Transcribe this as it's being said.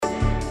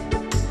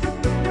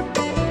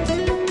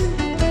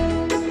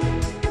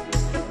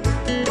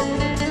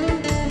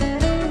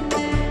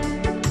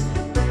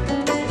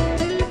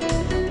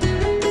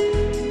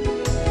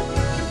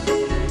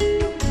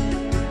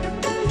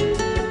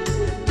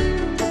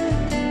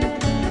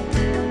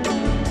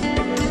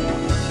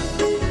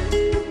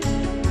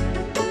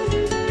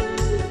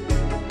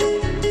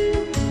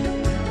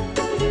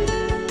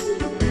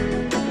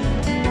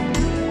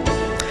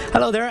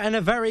And a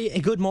very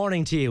good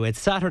morning to you. It's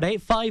Saturday,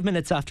 5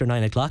 minutes after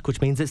 9 o'clock,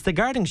 which means it's the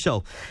Gardening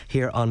Show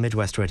here on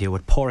Midwest Radio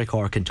with Pádraig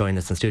Horgan join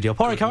us in studio.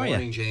 Pádraig, how are you?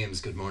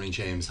 Good morning,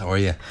 James. How are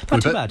you?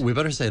 Not too bad. We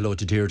better say hello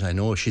to Deirdre. I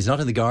know she's not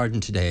in the garden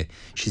today.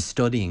 She's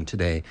studying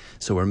today,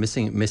 so we're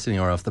missing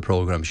her off the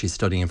programme. She's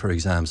studying for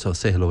exams, so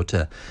say hello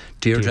to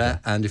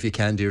Deirdre. And if you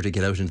can, Deirdre,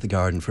 get out into the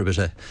garden for a bit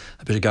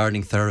of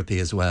gardening therapy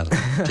as well.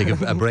 Take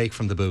a break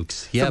from the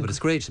books. Yeah, but it's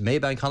great.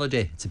 Maybank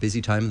holiday. It's a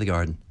busy time in the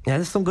garden. Yeah,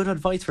 there's some good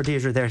advice for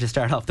Deirdre there to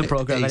start off the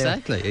programme.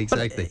 Exactly.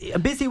 But a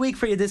busy week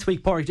for you this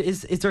week, Pádraig.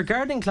 Is there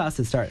gardening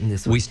classes starting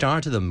this week? We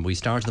started them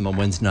on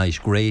Wednesday night.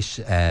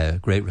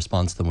 Great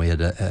response to them. We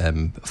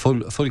had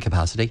full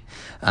capacity,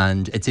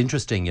 and it's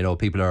interesting. You know,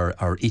 people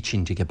are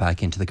itching to get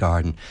back into the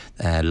garden.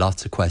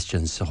 Lots of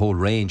questions, a whole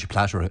range, a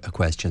platter of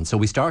questions. So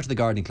we started the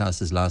gardening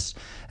classes last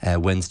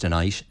Wednesday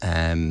night.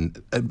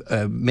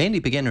 Mainly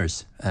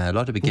beginners, a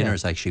lot of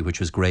beginners actually, which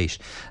was great,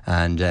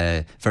 and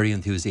very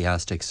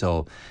enthusiastic.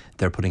 So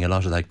they're putting a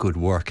lot of that good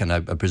work, and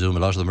I presume a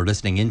lot of them are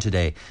listening in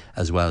today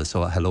as well,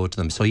 so hello to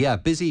them. So yeah,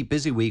 busy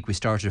week. We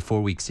started a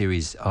 4-week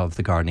series of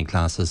the gardening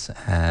classes,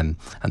 and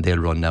they'll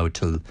run now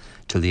till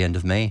the end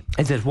of May.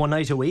 Is it one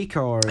night a week,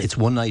 or? It's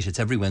one night. It's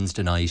every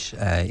Wednesday night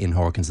in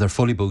Horkins. They're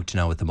fully booked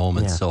now at the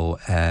moment. Yeah.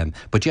 So,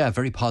 but yeah,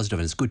 very positive,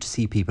 and it's good to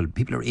see people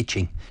are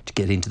itching to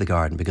get into the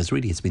garden, because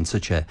really it's been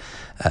such a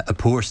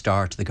poor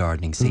start to the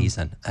gardening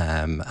season,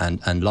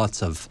 and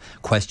lots of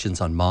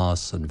questions on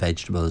moss and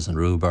vegetables and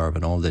rhubarb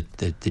and all the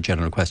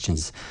general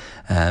questions.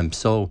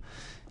 So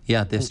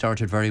yeah, they've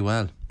started very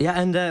well. Yeah,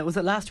 and was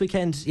it last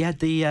weekend you had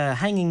the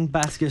hanging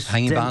basket?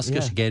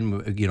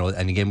 Again, you know,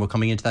 and again we're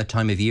coming into that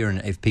time of year,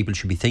 and if people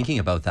should be thinking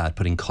about that,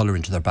 putting colour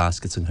into their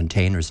baskets and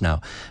containers now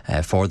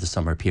for the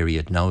summer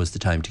period, now is the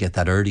time to get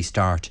that early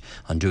start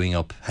on doing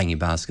up hanging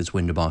baskets,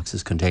 window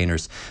boxes,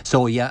 containers.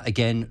 So yeah,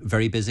 again,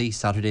 very busy.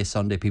 Saturday,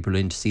 Sunday, people are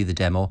in to see the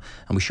demo,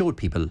 and we showed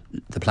people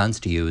the plants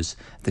to use,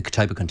 the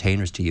type of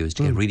containers to use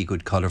to get really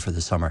good colour for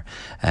the summer.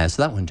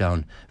 So that went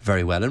down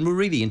very well, and we're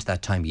really into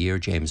that time of year,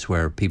 James,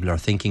 where people are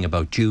thinking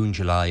about June,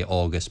 July,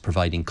 August,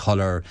 providing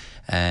colour,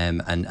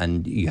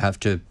 and you have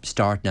to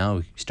start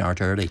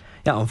early.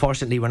 Yeah,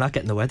 unfortunately, we're not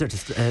getting the weather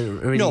to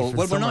really. No,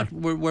 well,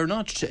 we're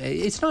not.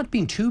 It's not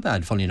been too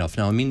bad, funny enough.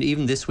 Now, I mean,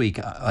 even this week,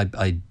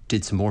 I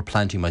did some more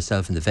planting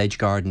myself in the veg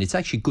garden. It's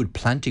actually good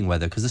planting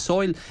weather, because the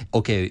soil.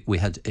 Okay, we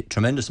had a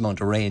tremendous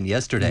amount of rain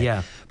yesterday.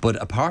 Yeah.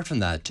 But apart from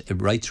that,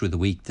 right through the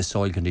week, the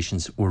soil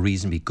conditions were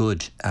reasonably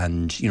good,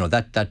 and you know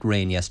that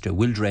rain yesterday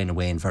will drain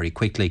away in very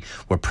quickly.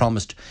 We're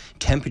promised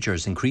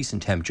increase in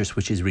temperatures,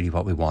 which is really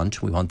what we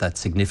want. We want that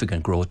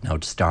significant growth now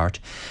to start,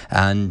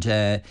 and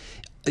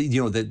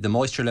you know, the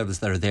moisture levels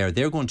that are there,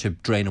 they're going to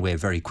drain away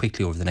very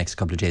quickly over the next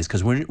couple of days,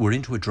 because we're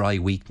into a dry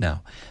week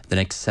now. The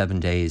next 7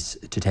 days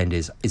to 10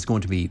 days is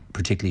going to be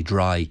particularly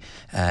dry.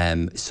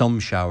 Some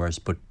showers,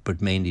 but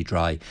mainly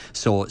dry.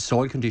 So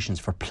soil conditions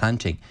for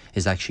planting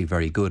is actually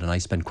very good, and I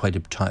spend quite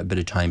a bit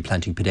of time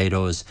planting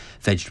potatoes,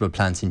 vegetable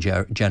plants in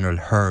general,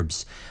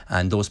 herbs,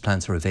 and those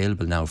plants are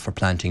available now for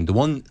planting. The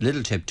one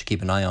little tip to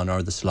keep an eye on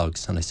are the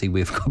slugs, and I see we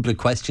have a couple of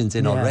questions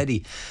in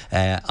already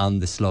on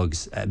the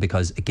slugs,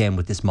 because again,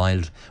 with this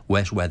mild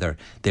wet weather,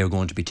 they're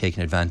going to be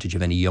taking advantage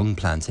of any young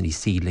plants, any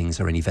seedlings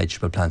or any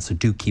vegetable plants, so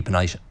do keep an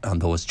eye on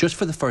those just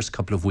for the first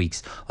couple of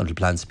weeks until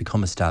plants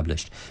become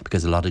established,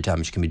 because a lot of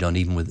damage can be done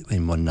even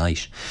in one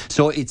night.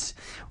 So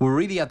we're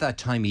really at that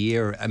time of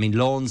year. I mean,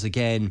 lawns,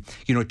 again,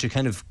 you know, to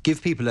kind of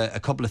give people a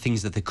couple of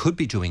things that they could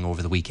be doing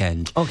over the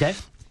weekend. Okay.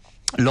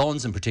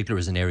 Lawns in particular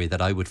is an area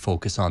that I would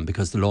focus on,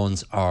 because the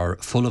lawns are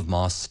full of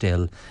moss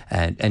still,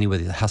 and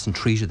anybody that hasn't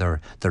treated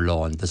their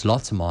lawn, there's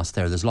lots of moss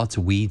there, there's lots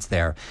of weeds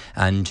there,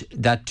 and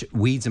that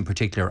weeds in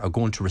particular are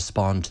going to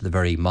respond to the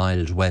very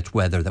mild wet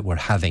weather that we're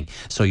having.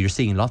 So you're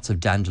seeing lots of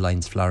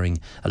dandelions flowering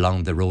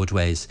along the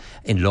roadways.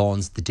 In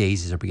lawns, the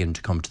daisies are beginning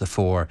to come to the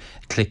fore,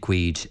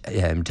 clickweed,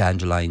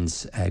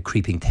 dandelions,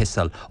 creeping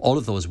thistle, all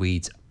of those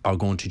weeds are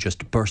going to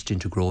just burst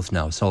into growth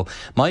now. So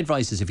my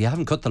advice is, if you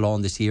haven't cut the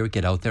lawn this year,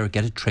 get out there,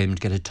 get it trimmed,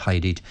 get it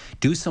tidied,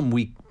 do some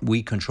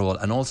weed control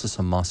and also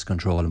some moss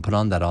control, and put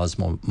on that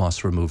Osmo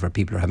moss remover.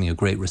 People are having a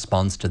great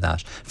response to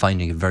that,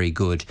 finding it very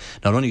good.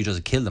 Not only does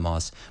it kill the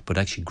moss, but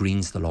actually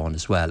greens the lawn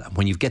as well. And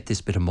when you get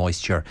this bit of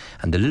moisture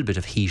and a little bit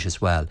of heat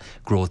as well,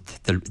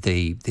 growth,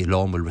 the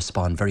lawn will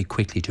respond very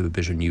quickly to a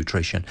bit of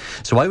nutrition.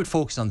 So I would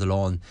focus on the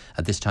lawn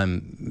at this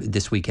time,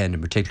 this weekend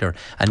in particular.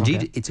 And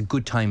indeed, it's a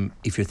good time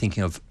if you're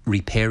thinking of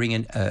repairing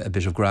a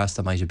bit of grass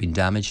that might have been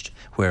damaged,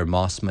 where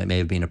moss may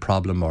have been a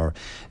problem, or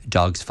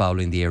dogs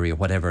fouling the area,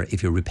 whatever.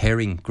 If you're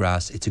repairing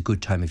grass, it's a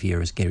good time of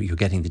year, as you're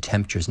getting the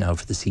temperatures now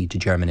for the seed to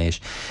germinate,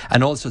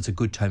 and also it's a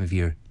good time of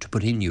year to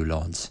put in new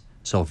lawns.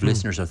 So if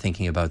listeners are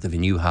thinking about they have a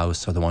new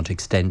house or they want to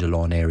extend a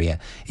lawn area,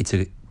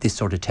 this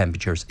sort of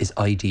temperatures is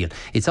ideal.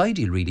 It's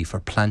ideal really for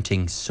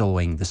planting,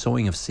 sowing, the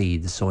sowing of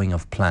seed, the sowing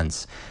of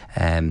plants.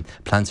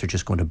 Plants are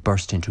just going to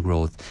burst into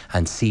growth,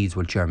 and seeds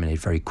will germinate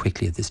very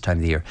quickly at this time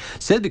of the year.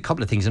 So there'll be a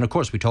couple of things, and of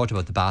course we talked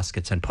about the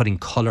baskets and putting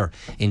colour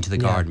into the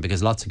garden,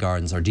 because lots of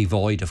gardens are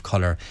devoid of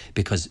colour,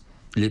 because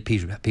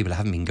people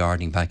haven't been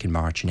gardening back in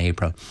March and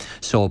April.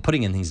 So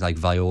putting in things like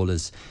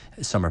violas,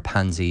 summer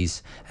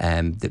pansies,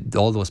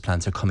 all those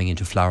plants are coming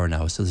into flower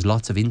now. So there's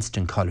lots of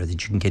instant colour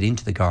that you can get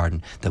into the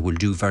garden that will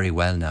do very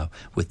well now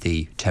with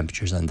the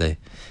temperatures and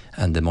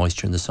the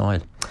moisture in the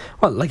soil.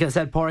 Well, like I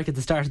said, Pádraig, at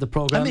the start of the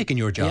programme, I'm making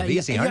your job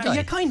easy, aren't I?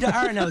 You kind of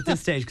are now at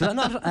this stage, because I'm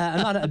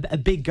not a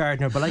big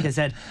gardener, but like I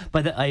said,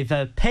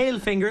 I've pale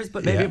fingers,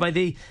 but maybe by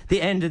the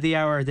end of the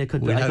hour they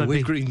could.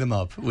 We'll green them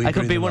up. I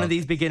could be one of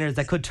these beginners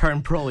that could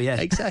turn pro. Yeah,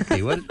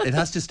 exactly. Well, it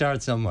has to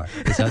start somewhere.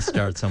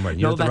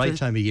 You're at the right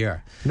time of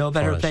year. No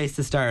better place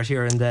to start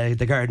here in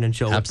the gardening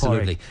show.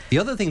 Absolutely. The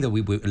other thing that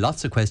we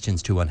lots of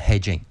questions too on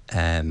hedging,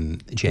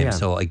 James. Yeah.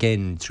 So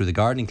again, through the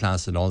gardening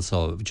class and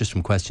also just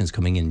from questions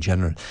coming in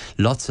general,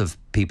 lots of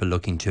people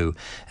looking to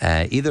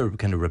either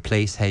kind of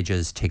replace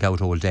hedges, take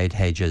out old dead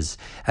hedges,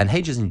 and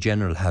hedges in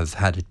general have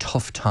had a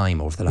tough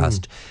time over the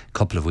last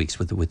couple of weeks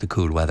with the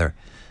cool weather.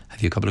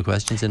 Have you a couple of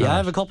questions in? Yeah, I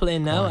have a couple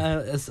in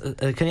now.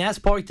 Can you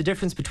ask Pádraig the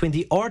difference between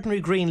the ordinary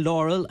green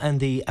laurel and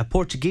the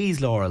Portuguese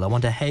laurel? I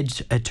want a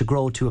hedge to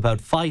grow to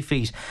about 5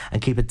 feet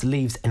and keep its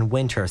leaves in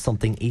winter,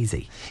 something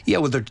easy. Yeah,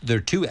 well, they're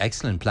two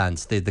excellent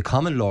plants. The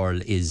common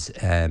laurel is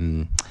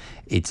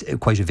it's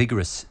quite a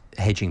vigorous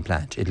hedging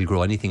plant. It'll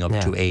grow anything up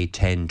to 8,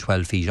 10,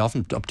 12 feet,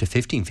 often up to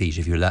 15 feet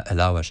if you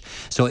allow it.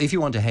 So if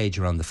you want to hedge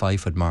around the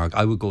 5 foot mark,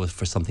 I would go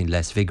for something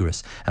less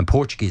vigorous, and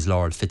Portuguese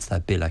laurel fits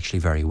that bill actually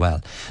very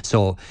well.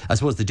 So I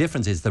suppose the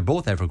difference is they're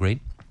both evergreen.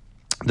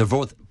 They're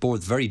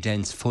both very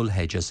dense, full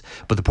hedges,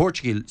 but the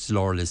Portuguese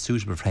laurel is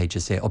suitable for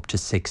hedges, say, up to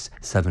 6,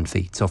 7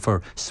 feet. So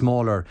for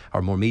smaller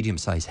or more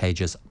medium-sized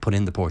hedges, put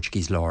in the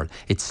Portuguese laurel.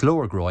 It's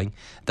slower growing.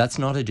 That's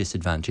not a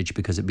disadvantage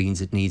because it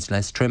means it needs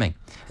less trimming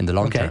in the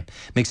long term.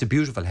 Makes a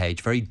beautiful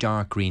hedge, very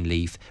dark green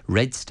leaf,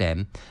 red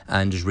stem,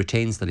 and it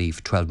retains the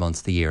leaf 12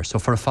 months of the year. So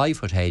for a 5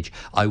 foot hedge,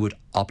 I would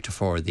opt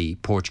for the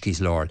Portuguese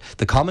laurel.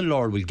 The common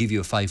laurel will give you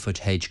a 5 foot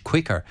hedge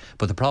quicker,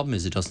 but the problem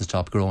is it doesn't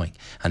stop growing,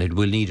 and it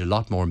will need a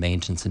lot more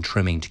maintenance and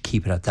trimming to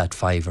keep it at that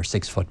 5 or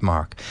 6 foot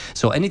mark.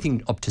 So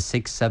anything up to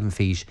 6, 7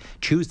 feet,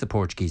 choose the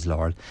Portuguese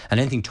laurel,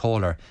 and anything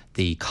taller,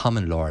 the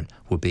common laurel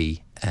would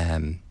be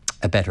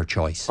a better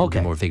choice,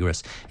 be more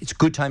vigorous. It's a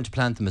good time to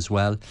plant them as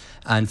well.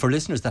 And for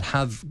listeners that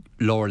have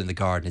laurel in the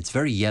garden, it's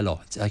very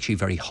yellow. It's actually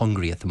very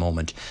hungry at the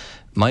moment.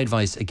 My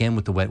advice, again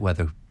with the wet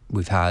weather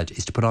we've had,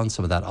 is to put on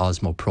some of that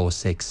Osmo Pro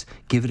 6,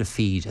 give it a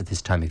feed at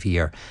this time of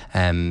year,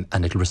 and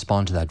it'll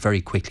respond to that very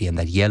quickly, and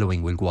that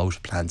yellowing will go out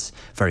of plants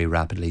very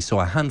rapidly.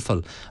 So a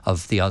handful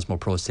of the Osmo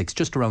Pro 6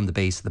 just around the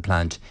base of the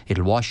plant,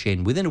 it'll wash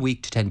in. Within a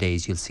week to 10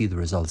 days you'll see the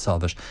results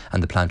of it,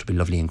 and the plant will be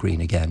lovely and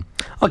green again.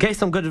 Okay,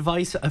 some good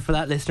advice for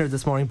that listener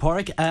this morning,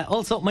 Pádraig.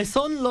 Also, my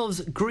son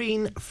loves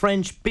green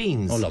French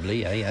beans. Oh,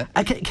 lovely, yeah.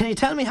 Can you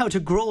tell me how to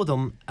grow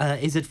them?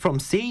 Is it from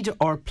seed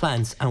or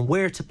plants, and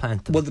where to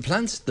plant them? Well, the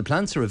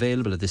plants are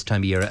available at this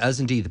time of year,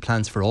 as indeed the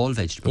plants for all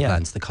vegetable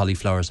plants, the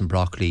cauliflowers and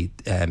broccoli.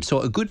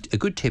 So a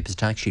good tip is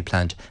to actually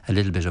plant a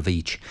little bit of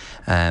each.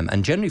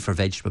 And generally for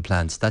vegetable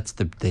plants, that's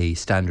the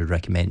standard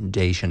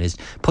recommendation, is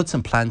put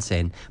some plants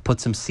in,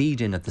 put some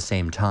seed in at the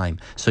same time.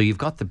 So you've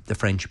got the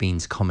French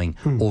beans coming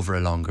over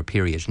a longer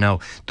period. Now,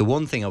 the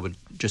one thing I would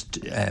just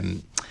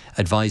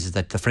advise is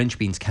that the French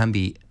beans can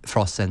be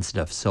frost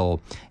sensitive,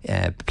 so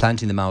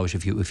planting them out,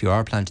 if you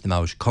are planting them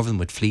out, cover them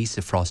with fleece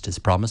if frost is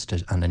promised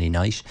on any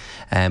night,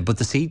 but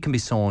the seed can be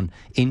sown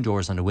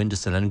indoors on a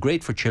windowsill, and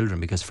great for children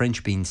because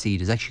French bean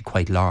seed is actually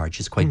quite large.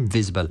 It's quite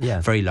visible,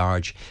 very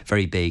large,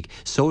 very big.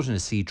 Sow it in a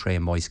seed tray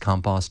in moist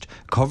compost,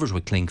 covered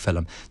with cling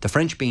film. The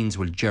French beans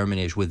will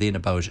germinate within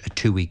about a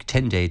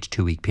 10 day to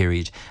 2 week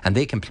period, and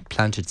they can be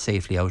planted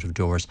safely out of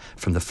doors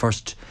from the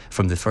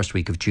first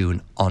week of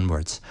June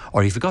onwards.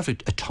 Or if you've got a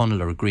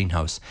tunnel or a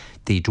greenhouse,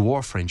 the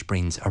dwarf French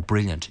beans are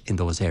brilliant in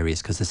those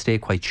areas because they stay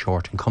quite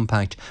short and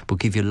compact, but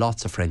give you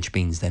lots of French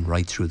beans then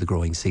right through the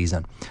growing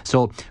season.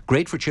 So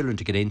great for children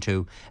to get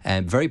into,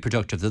 very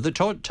productive. They're the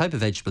type of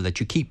vegetable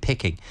that you keep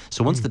picking.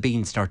 So once the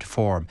beans start to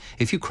form,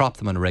 if you crop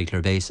them on a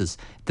regular basis,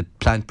 the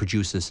plant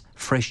produces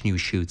fresh new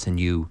shoots and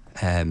new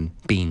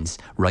beans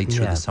right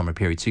through the summer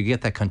period. So you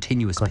get that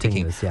continuous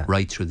picking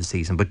right through the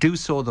season. But do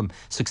sow them.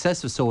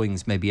 Successive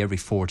sowings, maybe every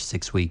 4 to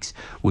 6 weeks,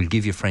 will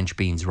give you French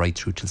beans right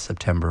through till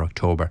September,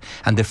 October.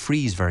 And they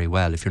freeze very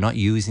well. If you're not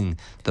using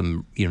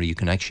them, you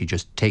can actually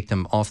just take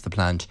them off the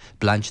plant,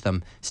 blanch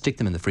them, stick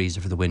them in the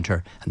freezer for the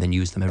winter, and then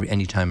use them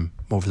any time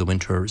over the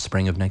winter or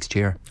spring of next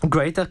year.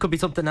 Great, that could be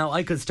something now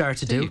I could start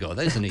to do. There you go,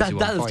 that is an easy one.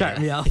 That'll start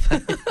me off.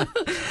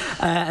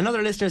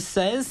 Another listener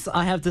says,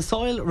 I have the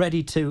soil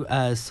ready to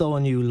sow a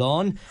new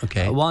lawn.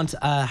 Okay. I want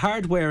a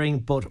hard-wearing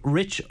but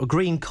rich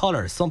green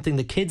colour, something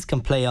the kids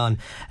can play on.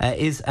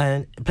 Is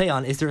there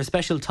a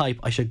special type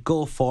I should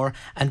go for?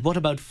 And what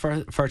about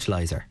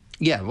fertiliser?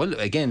 Yeah, well,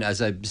 again, as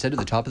I said at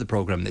the top of the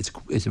programme,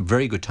 it's a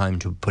very good time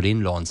to put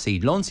in lawn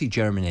seed. Lawn seed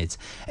germinates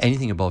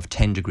anything above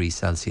 10 degrees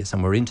Celsius,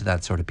 and we're into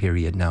that sort of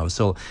period now.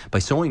 So by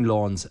sowing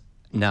lawns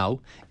now.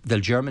 They'll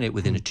germinate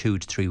within a 2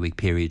 to 3 week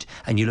period,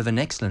 and you'll have an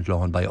excellent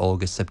lawn by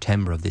August,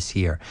 September of this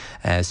year.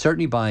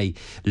 Certainly by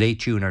late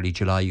June, early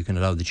July, you can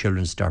allow the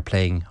children to start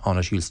playing on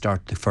it. You'll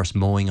start the first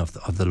mowing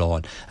of the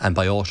lawn, and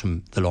by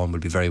autumn, the lawn will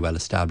be very well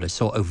established.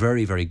 So a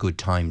very, very good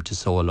time to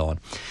sow a lawn.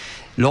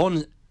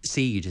 Lawn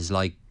seed is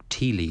like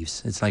tea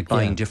leaves. It's like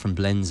buying different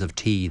blends of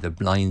tea, the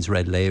Lions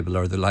Red Label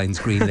or the Lions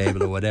Green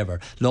Label or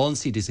whatever. Lawn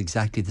seed is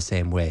exactly the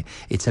same way.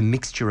 It's a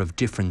mixture of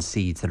different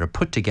seeds that are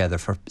put together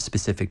for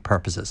specific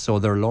purposes. So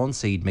there are lawn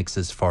seed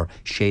mixes for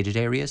shaded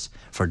areas,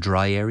 for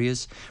dry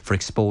areas, for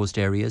exposed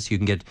areas. You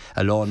can get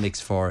a lawn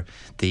mix for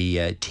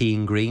the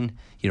teeing green,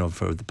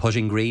 for the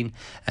putting green.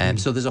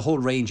 So there's a whole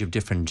range of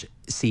different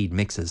seed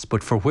mixes.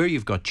 But for where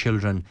you've got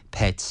children,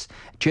 pets,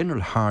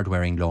 general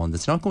hard-wearing lawn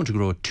that's not going to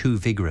grow too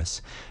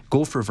vigorous,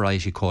 go for a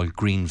variety called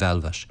Green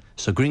Velvet.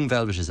 So Green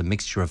Velvet is a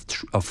mixture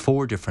of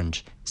 4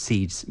 different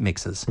seeds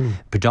mixes,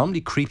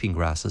 predominantly creeping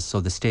grasses, so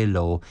they stay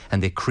low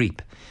and they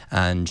creep,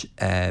 and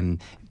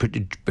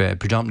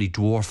predominantly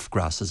dwarf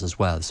grasses as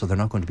well, so they're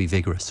not going to be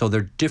vigorous. So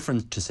they're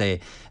different to, say,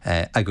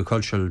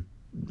 agricultural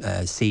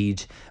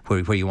seed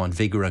where you want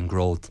vigour and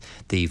growth.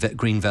 The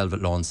Green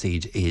Velvet lawn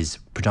seed is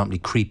predominantly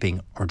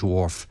creeping or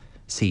dwarf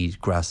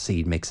grass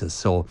seed mixes.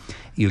 So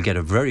you'll get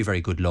a very, very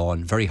good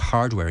lawn, very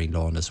hard-wearing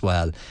lawn as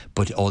well,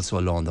 but also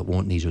a lawn that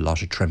won't need a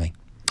lot of trimming.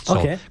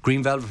 So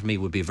Green Velvet for me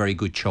would be a very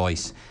good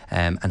choice,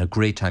 and a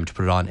great time to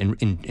put it on.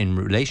 In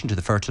relation to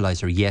the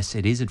fertiliser, yes,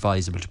 it is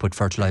advisable to put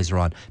fertiliser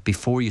on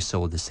before you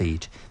sow the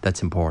seed.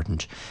 That's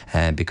important,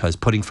 because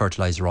putting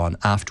fertiliser on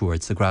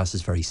afterwards, the grass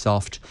is very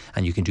soft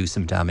and you can do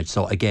some damage.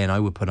 So again, I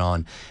would put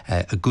on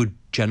a good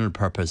general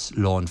purpose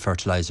lawn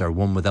fertiliser,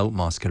 one without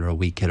moss killer or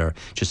weed killer,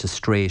 just a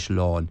straight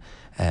lawn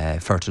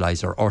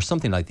fertiliser, or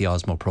something like the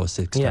Osmo Pro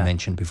 6 I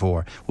mentioned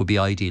before, would be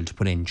ideal to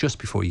put in just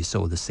before you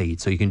sow the seed.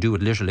 So you can do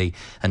it literally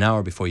an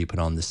hour before you put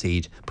on the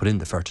seed, put in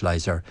the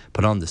fertiliser,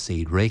 put on the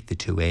seed, rake the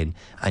 2 in,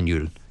 and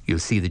you'll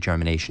see the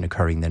germination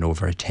occurring then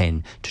over a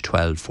 10 to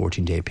 12,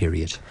 14 day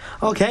period.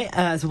 Okay,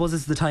 I suppose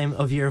it's the time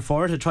of year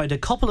for it. I tried a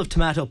couple of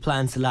tomato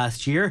plants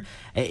last year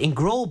in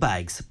grow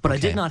bags, but I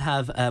did not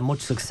have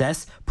much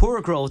success. Poor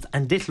growth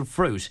and little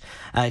fruit.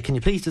 Can you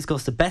please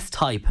discuss the best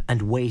type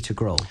and way to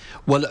grow?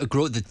 Well,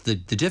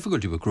 the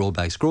difficulty with grow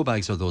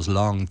bags are those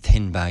long,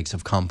 thin bags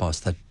of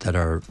compost that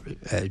are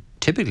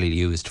typically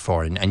used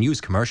for and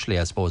used commercially,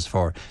 I suppose,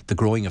 for the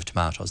growing of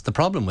tomatoes. The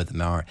problem with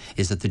them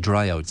is that they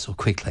dry out so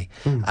quickly.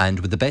 And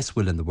with the best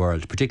will in the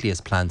world, particularly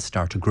as plants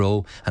start to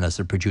grow and as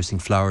they're producing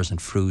flowers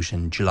and fruit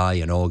in July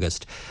and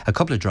August, a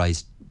couple of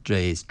days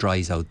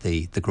dries out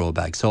the grow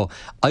bag. So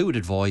I would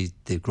avoid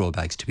the grow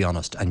bags, to be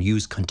honest, and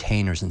use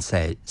containers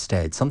instead.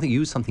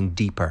 Use something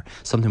deeper,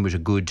 something with a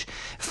good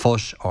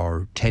foot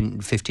or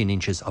 10, 15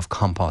 inches of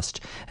compost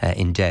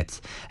in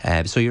depth.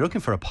 So you're looking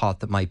for a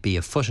pot that might be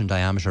a foot in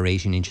diameter,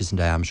 18 inches in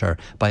diameter,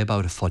 by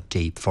about a foot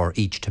deep for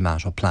each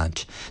tomato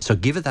plant. So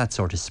give it that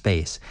sort of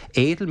space.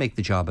 It'll make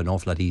the job an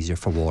awful lot easier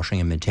for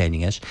watering and maintaining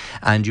it,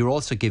 and you're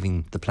also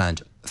giving the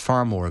plant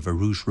far more of a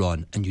root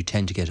run, and you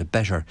tend to get a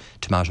better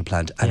tomato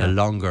plant and a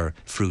longer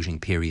fruiting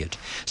period.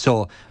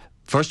 So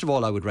first of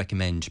all, I would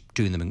recommend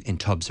doing them in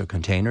tubs or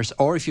containers,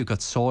 or if you've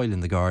got soil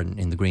in the garden,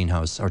 in the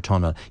greenhouse or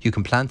tunnel, you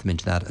can plant them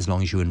into that as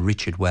long as you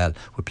enrich it well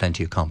with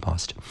plenty of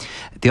compost.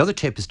 The other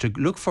tip is to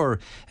look for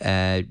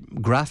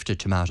grafted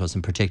tomatoes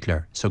in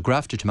particular. So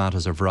grafted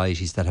tomatoes are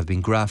varieties that have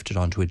been grafted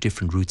onto a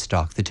different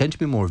rootstock. They tend to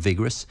be more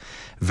vigorous,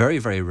 very,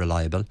 very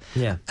reliable,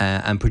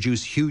 and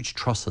produce huge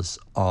trusses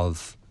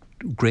of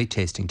great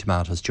tasting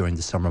tomatoes during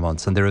the summer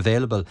months, and they're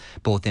available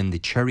both in the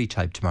cherry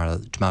type tomato,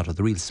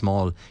 the real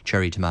small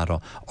cherry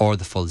tomato, or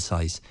the full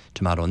size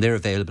tomato, and they're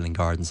available in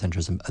garden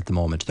centres at the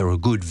moment. They're a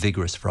good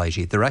vigorous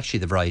variety. They're actually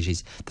the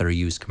varieties that are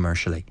used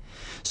commercially.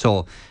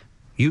 So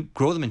you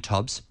grow them in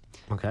tubs.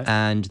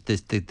 And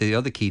the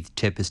other key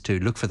tip is to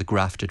look for the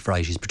grafted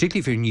varieties, particularly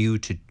if you're new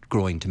to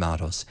growing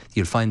tomatoes.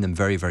 You'll find them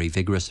very, very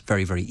vigorous,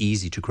 very, very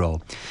easy to grow.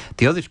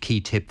 The other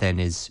key tip then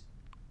is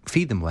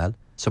feed them well.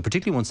 So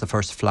particularly once the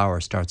first flower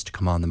starts to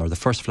come on them, or the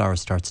first flower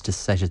starts to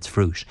set its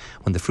fruit,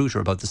 when the fruit are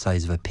about the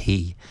size of a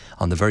pea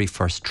on the very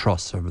first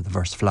truss or the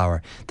first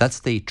flower, that's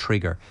the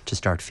trigger to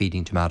start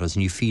feeding tomatoes.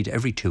 And you feed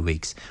every 2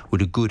 weeks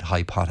with a good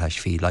high potash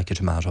feed, like a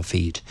tomato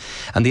feed.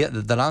 And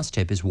the last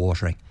tip is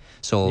watering.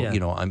 So,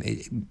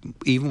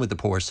 even with the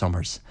poor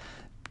summers,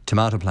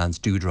 tomato plants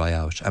do dry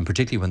out, and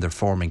particularly when they're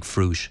forming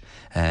fruit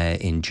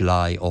in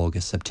July,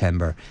 August,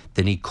 September,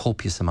 they need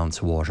copious amounts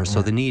of water.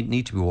 So they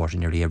need to be watered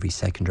nearly every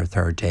second or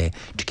third day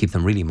to keep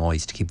them really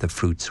moist, to keep the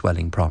fruit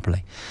swelling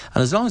properly.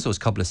 And as long as those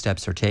couple of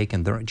steps are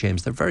taken,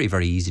 James, they're very,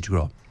 very easy to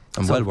grow.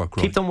 And so well worth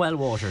growing. Keep them well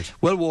watered.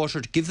 Well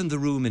watered, give them the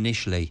room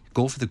initially,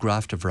 go for the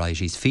grafted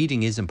varieties.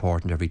 Feeding is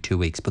important every 2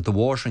 weeks, but the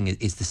watering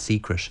is the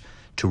secret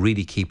to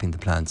really keeping the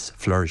plants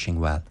flourishing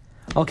well.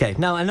 Okay,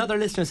 now another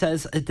listener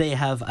says they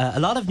have a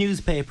lot of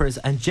newspapers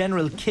and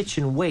general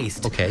kitchen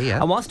waste. Okay, yeah.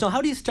 And wants to know,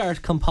 how do you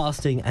start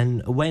composting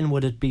and when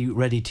would it be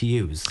ready to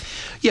use?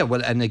 Yeah,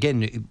 well, and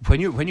again, when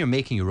you're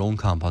making your own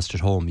compost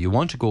at home, you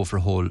want to go for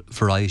a whole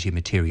variety of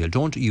material.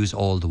 Don't use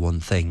all the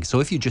one thing. So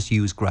if you just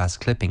use grass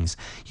clippings,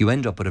 you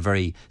end up with a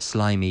very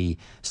slimy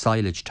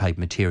silage type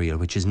material,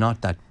 which is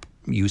not that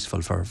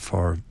useful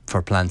for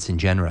plants in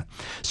general.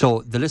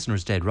 So the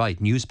listener's dead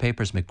right.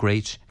 Newspapers make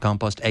great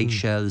compost,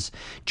 eggshells,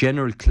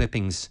 general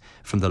clippings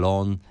from the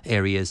lawn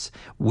areas,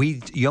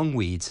 young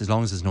weeds, as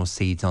long as there's no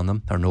seeds on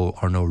them or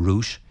no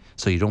root.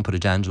 So you don't put a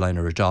dandelion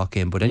or a dock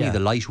in, but any of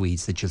the light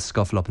weeds that you'll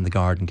scuffle up in the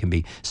garden can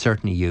be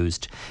certainly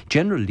used.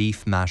 General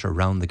leaf matter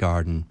around the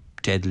garden,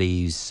 dead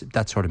leaves,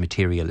 that sort of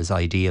material is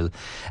ideal.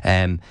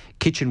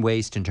 Kitchen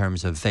waste in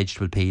terms of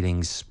vegetable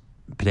peelings,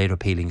 potato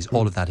peelings,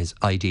 all of that is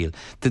ideal.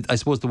 I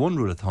suppose the one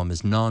rule of thumb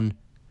is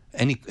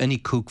any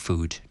cooked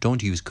food,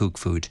 don't use cooked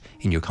food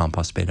in your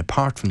compost bin.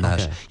 Apart from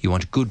that, you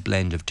want a good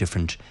blend of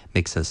different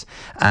mixes.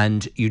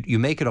 And you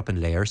make it up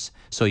in layers.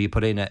 So you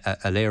put in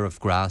a layer of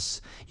grass.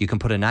 You can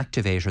put an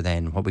activator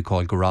then, what we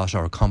call garrote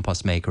or a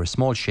compost maker, a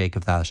small shake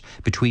of that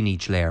between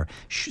each layer.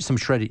 Some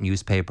shredded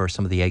newspaper,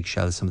 some of the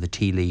eggshells, some of the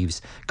tea leaves,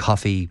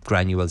 coffee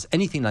granules,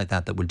 anything like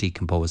that will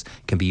decompose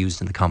can be used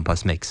in the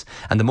compost mix.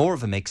 And the more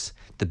of a mix,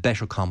 the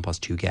better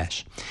compost you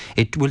get.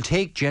 It will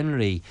take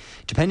generally,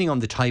 depending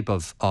on the type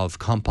of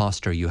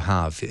composter you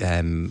have,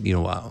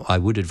 I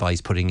would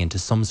advise putting into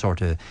some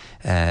sort of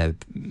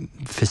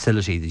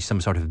facility, some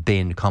sort of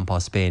bin,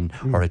 compost bin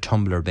or a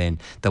tumbler bin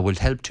that will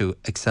help to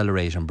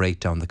accelerate and break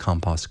down the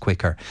compost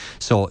quicker.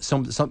 So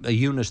a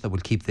unit that will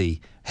keep the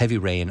heavy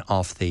rain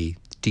off the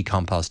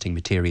decomposting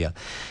material.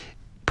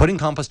 Putting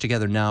compost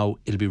together now,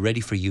 it'll be ready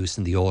for use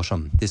in the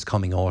autumn, this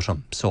coming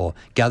autumn. So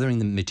gathering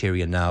the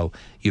material now,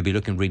 you'll be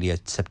looking really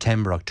at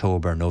September,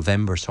 October,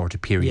 November sort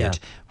of period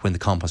when the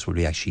compost will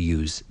be actually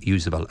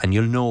usable. And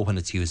you'll know when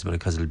it's usable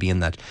because it'll be in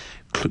that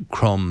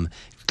crumb,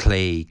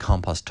 clay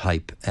compost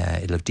type.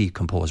 It'll have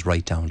decomposed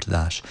right down to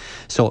that.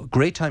 So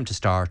great time to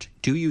start.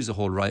 Do use a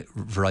whole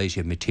variety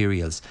of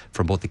materials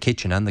from both the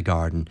kitchen and the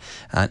garden,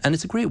 and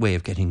it's a great way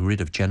of getting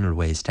rid of general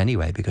waste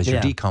anyway, because you're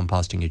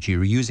decomposting it,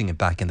 you're using it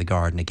back in the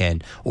garden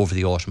again over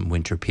the autumn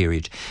winter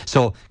period.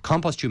 So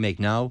compost you make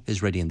now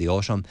is ready in the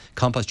autumn.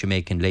 Compost you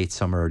make in late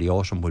summer, early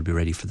autumn will be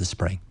ready for the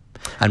spring.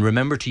 And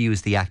remember to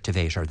use the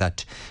activator,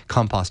 that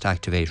compost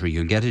activator.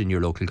 You'll get it in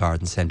your local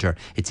garden centre.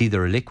 It's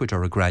either a liquid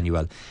or a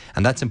granule,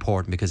 and that's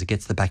important because it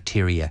gets the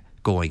bacteria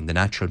going. The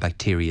natural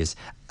bacteria is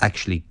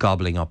actually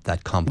gobbling up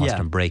that compost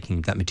and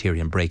breaking that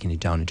material and breaking it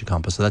down into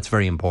compost. So that's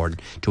very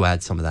important to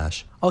add some of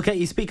that. Okay,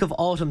 you speak of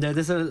autumn there.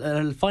 There's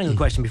a final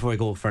question before I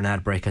go for an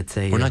ad break, I'd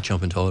say. We're not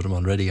jumping to autumn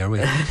already, are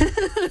we?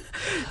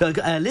 Look,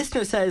 a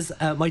listener says,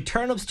 my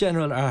turnips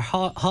general are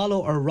hollow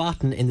or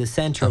rotten in the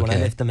centre when I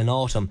lift them in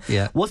autumn.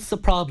 Yeah. What's the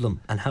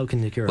problem and how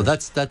can you cure it? Well,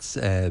 that's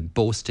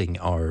boasting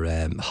or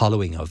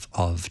hollowing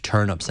of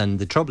turnips. And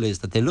the trouble is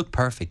that they look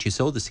perfect. You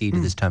sow the seed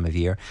at this time of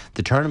year.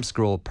 The turnips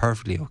grow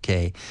perfectly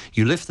okay.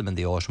 You lift them in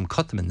the autumn,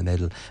 cut them in the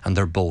middle, and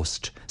they're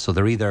boast. So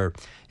they're either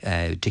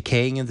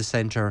decaying in the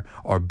centre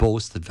or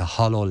boast of a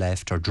hollow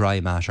left or dry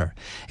matter.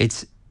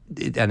 It's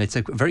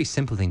a very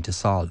simple thing to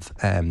solve,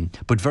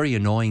 but very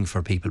annoying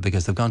for people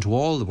because they've gone to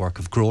all the work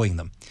of growing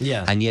them,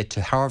 and yet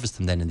to harvest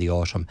them then in the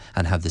autumn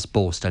and have this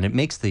boast, and it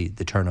makes the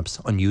turnips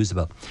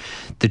unusable.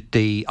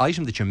 The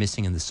item that you're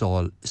missing in the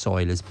soil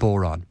is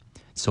boron.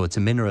 So it's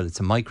a mineral, it's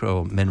a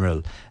micro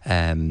mineral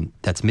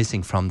that's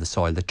missing from the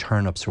soil that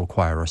turnips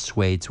require or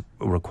swades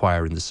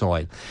require in the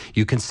soil.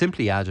 You can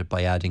simply add it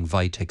by adding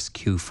Vitex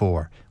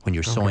Q4 when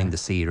you're sowing the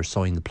seed or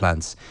sowing the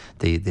plants,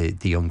 the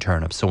young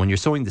turnips. So when you're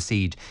sowing the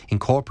seed,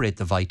 incorporate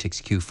the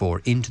Vitex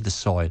Q4 into the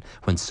soil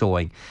when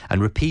sowing and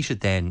repeat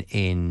it then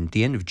in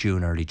the end of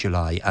June, early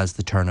July as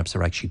the turnips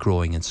are actually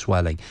growing and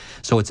swelling.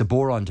 So it's a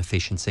boron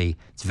deficiency.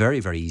 It's very,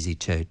 very easy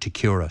to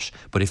cure it.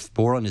 But if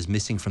boron is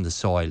missing from the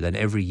soil, then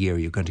every year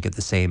you're going to get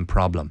the same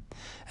problem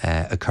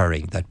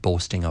occurring, that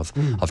boasting of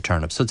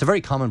turnips. So it's a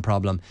very common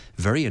problem,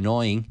 very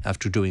annoying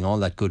after doing all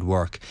that good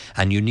work.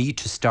 And you need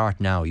to start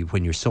now.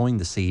 When you're sowing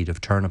the seed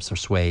of turnips or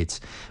swades,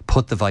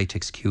 put the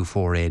Vitex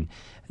Q4 in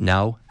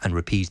now and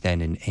repeat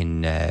then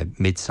in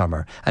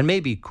midsummer, and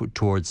maybe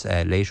towards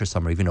later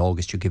summer, even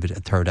August, you give it a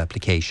third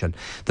application.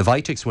 The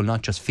Vitex will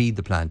not just feed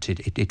the plant,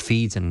 it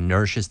feeds and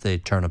nourishes the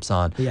turnips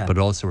on, but it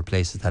also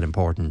replaces that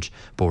important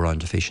boron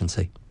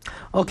deficiency.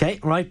 Okay,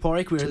 right,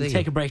 Pádraig, we're going to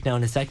take a break now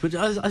in a sec. But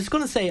I was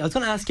going to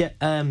ask you,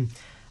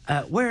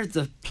 where are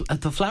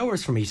the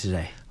flowers for me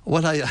today?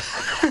 Well,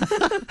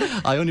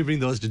 I only bring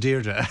those to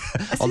Deirdre.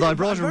 Although I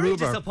brought a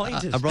rhubarb.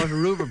 I brought a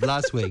rhubarb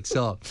last week,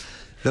 so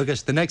Look,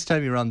 the next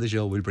time you're on the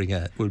show, we'll bring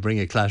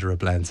a clatter of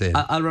plants in.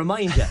 I'll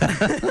remind you.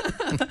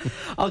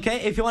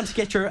 Okay, if you want to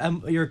get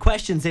your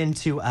questions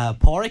into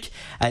Pádraig,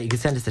 you can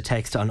send us a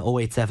text on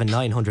 087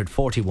 900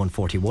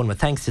 4141. With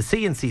thanks to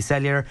C&C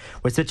Cellular,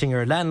 we're switching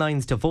your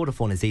landlines to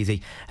Vodafone is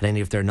easy at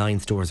any of their 9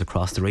 stores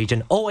across the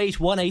region.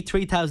 0818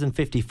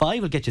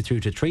 3055 will get you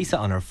through to Teresa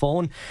on her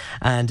phone,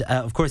 and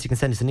of course you can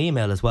send us an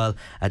email as well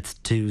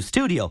to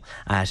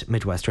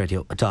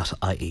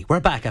studio@midwestradio.ie. We're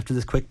back after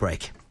this quick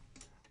break.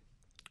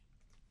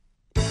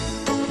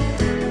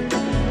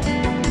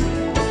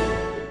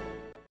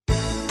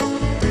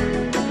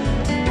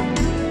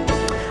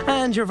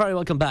 And you're very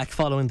welcome back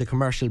following the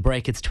commercial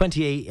break. It's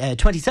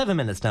 27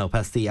 minutes now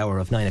past the hour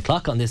of 9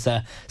 o'clock on this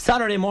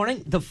Saturday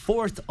morning, the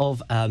 4th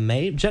of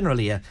May.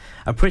 Generally a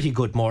pretty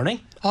good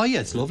morning. Oh yeah,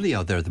 it's lovely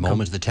out there at the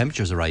moment. The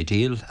temperatures are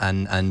ideal,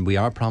 and we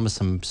are promised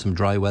some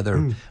dry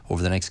weather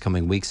over the next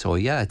coming weeks. So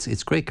yeah,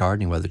 it's great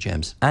gardening weather,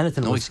 James.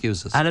 No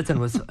excuses. Anything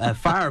was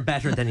far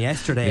better than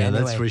yesterday. Yeah,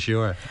 anyway. that's for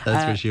sure.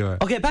 That's for sure.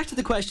 Okay, back to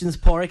the questions,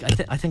 Pádraig.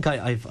 I think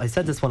I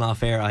said this one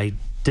off air. I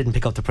didn't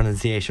pick up the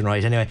pronunciation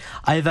right. Anyway,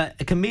 I have a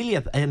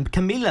camellia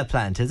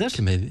plant. Is it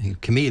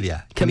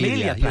camellia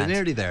plant? You're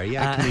nearly there.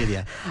 Yeah,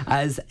 camellia.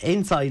 As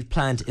inside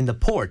plant in the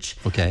porch.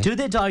 Okay. Do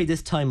they die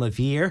this time of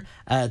year?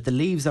 The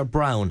leaves are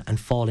brown and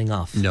falling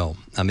off. No,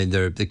 I mean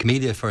the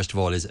camellia, first of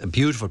all, is a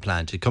beautiful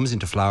plant. It comes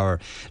into flower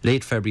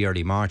late February,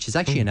 early March. It's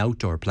actually an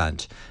outdoor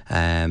plant,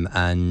 and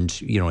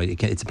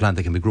it's a plant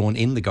that can be grown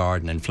in the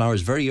garden and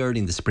flowers very early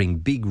in the spring.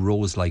 Big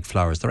rose-like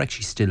flowers. They're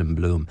actually still in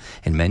bloom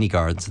in many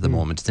gardens at the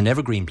moment. It's an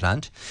evergreen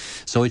plant,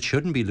 so it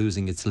shouldn't be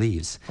losing its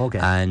leaves. Okay.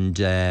 And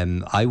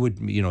I would,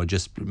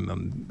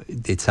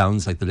 it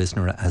sounds like the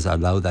listener has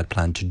allowed that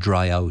plant to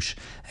dry out.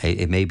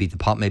 The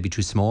pot may be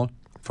too small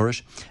for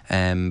it,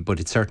 but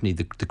it's certainly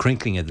the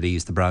crinkling of the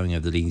leaves, the browning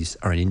of the leaves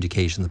are an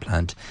indication the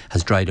plant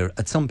has dried out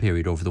at some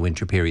period over the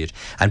winter period.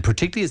 And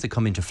particularly as they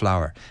come into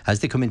flower, as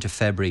they come into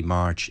February,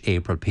 March,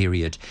 April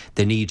period,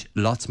 they need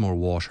lots more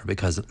water,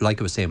 because like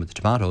I was saying with the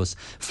tomatoes,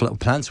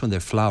 plants when they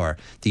flower,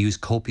 they use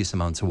copious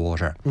amounts of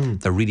water.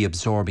 They're really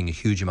absorbing a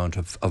huge amount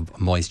of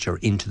moisture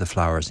into the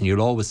flowers, and you'll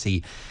always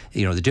see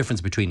the difference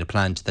between a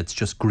plant that's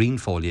just green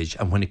foliage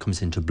and when it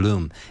comes into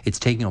bloom, it's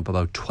taking up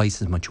about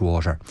twice as much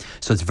water.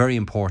 So it's very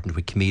important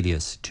with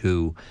camellias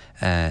to,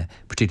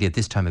 particularly at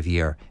this time of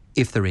year,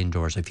 if they're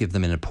indoors, if you have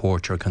them in a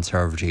porch or a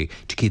conservatory,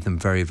 to keep them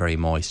very, very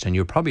moist. And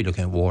you're probably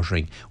looking at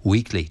watering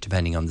weekly,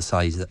 depending on the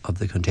size of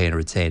the container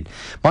it's in.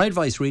 My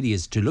advice really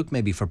is to look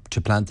maybe to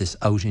plant this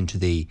out into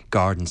the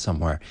garden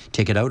somewhere.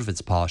 Take it out of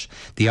its pot.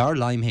 They are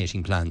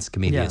lime-hating plants,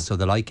 camellias, so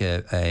they like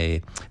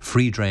a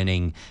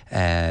free-draining,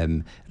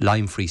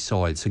 lime-free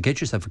soil. So get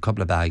yourself a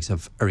couple of bags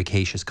of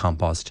ericaceous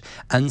compost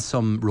and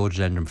some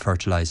rhododendron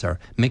fertiliser.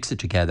 Mix it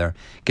together.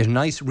 Get a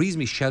nice,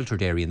 reasonably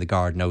sheltered area in the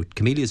garden. Now,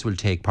 camellias will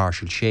take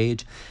partial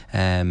shade.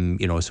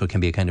 So it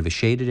can be a kind of a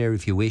shaded area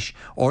if you wish,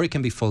 or it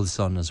can be full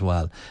sun as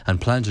well, and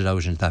plant it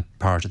out into that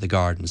part of the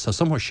garden. So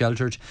somewhere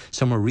sheltered,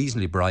 somewhere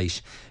reasonably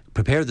bright.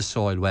 Prepare the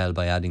soil well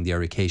by adding the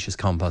ericaceous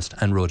compost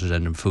and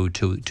rhododendron food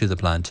to the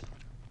plant.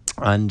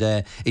 And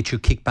it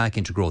should kick back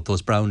into growth.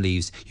 Those brown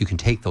leaves, you can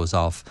take those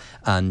off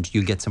and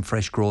you'll get some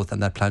fresh growth,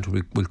 and that plant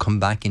will come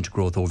back into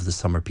growth over the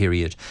summer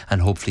period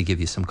and hopefully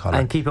give you some colour.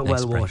 And keep it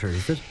well watered,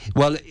 is it?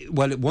 Well,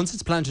 once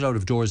it's planted out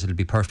of doors, it'll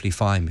be perfectly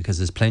fine because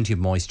there's plenty of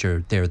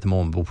moisture there at the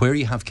moment. But where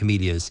you have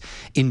camellias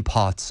in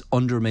pots,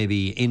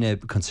 maybe in a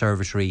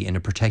conservatory, in a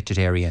protected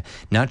area,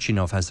 naturally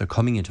enough, as they're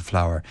coming into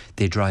flower,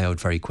 they dry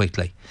out very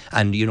quickly.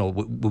 And,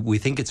 we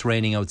think it's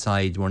raining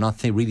outside. We're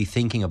not really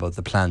thinking about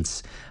the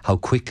plants, how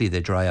quickly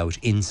they dry out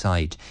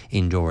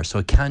indoors, so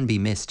it can be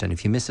missed, and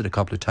if you miss it a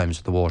couple of times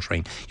with the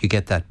watering, you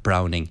get that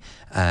browning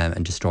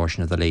and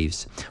distortion of the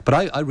leaves. But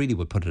I really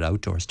would put it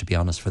outdoors, to be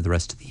honest, for the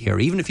rest of the year,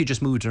 even if you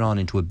just moved it on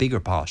into a bigger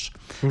pot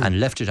and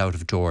left it out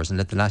of doors and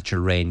let the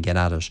natural rain get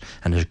at it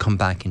and it'll come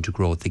back into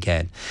growth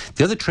again.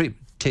 The other tip,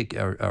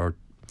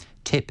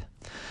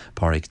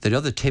 Pádraig, the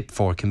other tip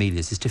for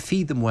camellias is to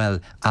feed them well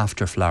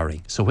after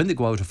flowering. So when they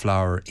go out of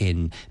flower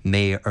in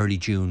May, early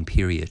June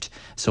period,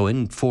 so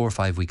in 4 or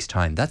 5 weeks'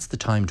 time, that's the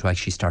time to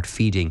actually start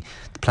feeding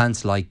the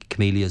plants like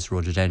camellias,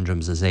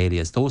 rhododendrons,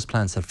 azaleas, those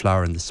plants that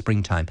flower in the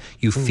springtime.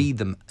 You feed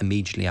them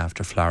immediately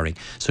after flowering.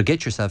 So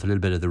get yourself a little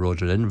bit of the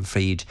rhododendron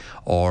feed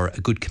or a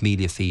good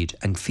camellia feed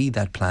and feed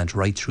that plant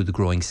right through the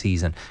growing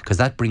season, because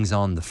that brings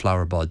on the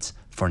flower buds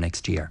for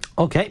next year.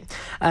 Okay.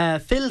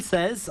 Phil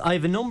says, I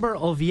have a number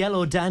of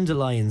yellow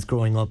dandelions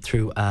growing up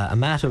through a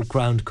mat of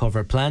ground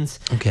cover plants.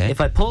 Okay.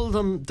 If I pull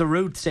them, the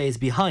root stays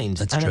behind.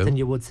 That's Anything true.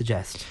 you would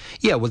suggest?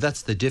 Yeah, well,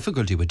 that's the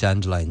difficulty with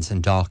dandelions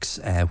and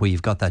docks, where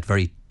you've got that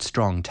very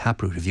strong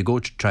taproot. If you go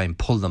to try and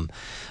pull them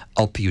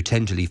up, you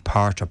tend to leave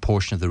part or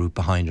portion of the root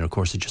behind, and of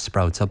course it just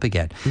sprouts up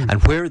again.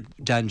 And where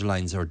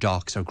dandelions or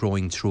docks are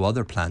growing through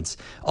other plants,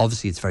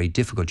 obviously it's very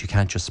difficult. You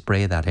can't just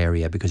spray that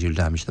area because you'll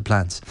damage the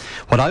plants.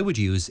 What I would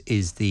use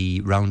is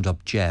the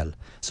Roundup gel.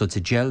 So it's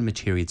a gel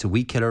material. It's a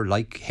weed killer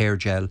like hair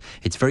gel.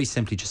 It's very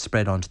simply just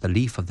spread onto the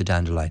leaf of the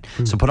dandelion.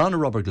 So put on a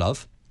rubber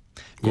glove,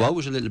 go out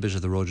with a little bit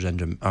of the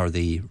rhododendron or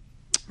the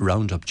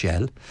Roundup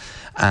gel,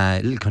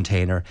 a little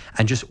container,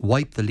 and just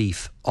wipe the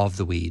leaf of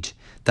the weed.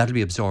 That'll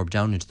be absorbed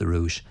down into the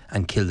root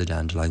and kill the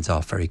dandelions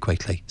off very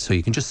quickly. So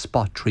you can just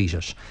spot treat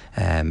it,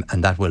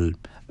 and that will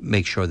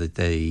make sure that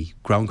the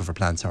ground cover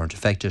plants aren't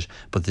affected,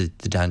 but the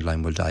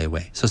dandelion will die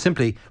away. So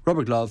simply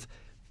rubber glove,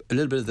 a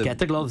little bit of get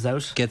the gloves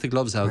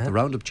out, the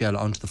Roundup gel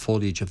onto the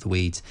foliage of the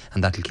weeds,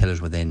 and that'll kill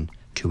it within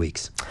 2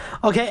 weeks.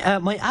 Okay,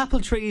 my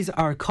apple trees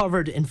are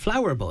covered in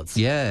flower buds.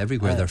 Yeah,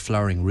 everywhere they're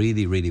flowering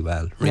really, really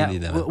well.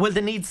 Will they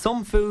need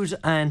some food,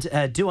 and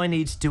do I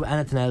need to do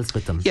anything else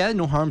with them? Yeah,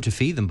 no harm to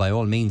feed them by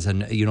all means.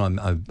 And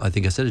I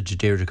think I said it to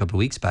Deirdre a couple of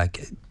weeks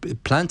back.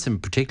 Plants in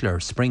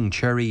particular, spring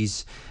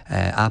cherries,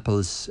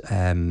 apples,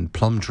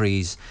 plum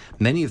trees.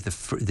 Many of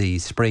the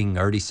spring,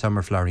 early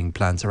summer flowering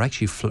plants are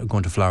actually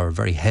going to flower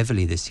very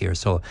heavily this year.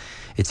 So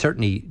it's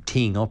certainly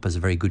teeing up as a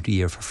very good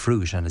year for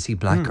fruit. And I see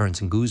blackcurrants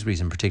and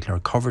gooseberries in particular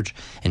are covered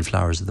in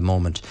flowers at the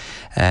moment.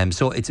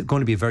 So it's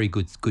going to be a very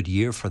good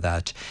year for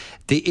that.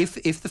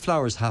 If the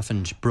flowers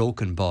haven't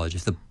broken bud,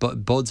 if the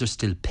buds are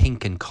still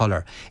pink in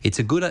colour, it's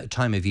a good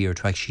time of year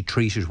to actually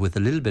treat it with a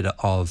little bit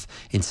of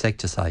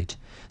insecticide.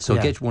 So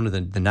get one of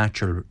the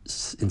natural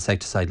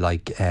insecticide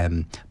like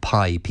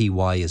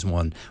PY is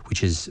one,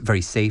 which is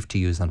very safe to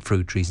use on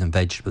fruit trees and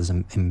vegetables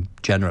in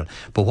general.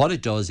 But what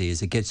it does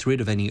is it gets rid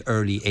of any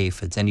early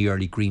aphids, any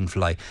early green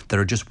fly that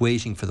are just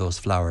waiting for those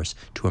flowers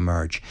to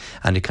emerge.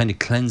 And it kind of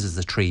cleanses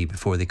the tree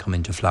before they come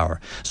into flower.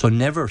 So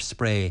never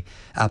spray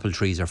apple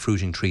trees or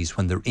fruiting trees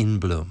when they're in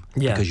bloom,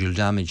 because you'll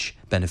damage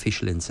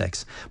beneficial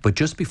insects. But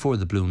just before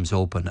the blooms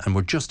open, and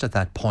we're just at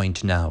that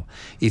point now,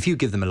 if you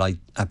give them a light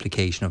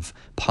application of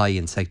PY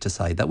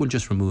insecticide, that will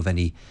just remove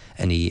any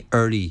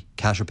early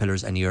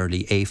caterpillars, any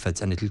early aphids,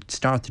 and it'll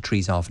start the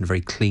trees off in a very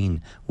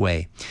clean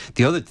way.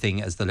 The other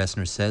thing, as the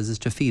listener says, is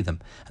to feed them.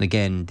 And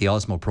again, the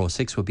Osmo Pro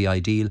 6 would be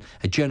ideal.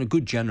 A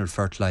good general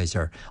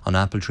fertiliser on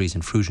apple trees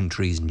and fruiting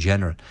trees in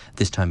general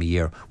this time of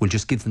year will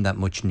just give them that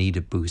much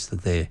needed boost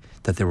that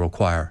they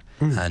require.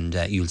 And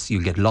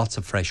you'll get lots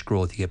of fresh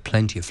growth, you get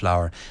plenty of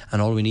flower,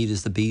 and all we need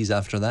is the bees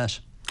after that.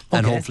 Okay.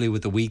 And hopefully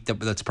with the week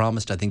that's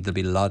promised, I think there'll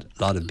be a lot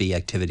of bee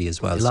activity as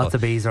well. Lots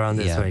of bees around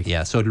this week.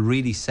 Yeah, so it'll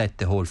really set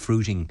the whole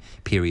fruiting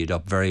period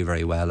up very,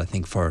 very well, I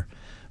think, for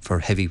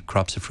heavy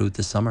crops of fruit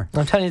this summer.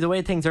 I'm telling you, the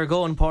way things are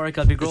going, Pádraig,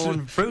 I'll be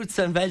growing fruits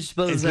and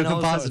vegetables. It's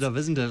looking positive,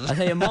 isn't it? I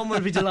tell you, Mum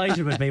will be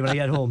delighted with me when I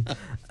get home.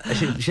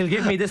 She'll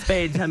give me the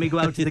spade and tell me go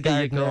out to the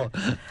garden.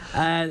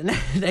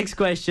 Next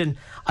question.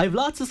 I've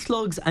lots of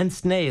slugs and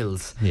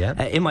snails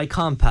in my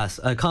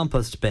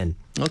compost bin.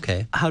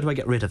 Okay. How do I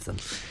get rid of them?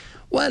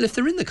 Well, if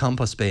they're in the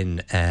compost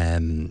bin,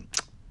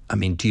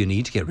 do you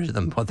need to get rid of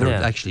them? What they're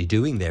actually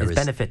doing there is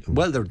benefit.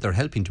 Well, they're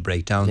helping to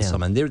break down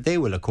some, and they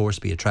will of course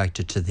be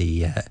attracted to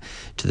the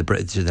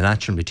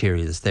natural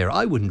materials there.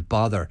 I wouldn't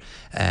bother.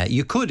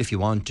 You could, if you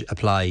want, to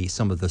apply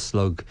some of the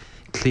slug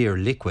clear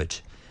liquid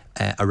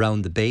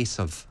around the base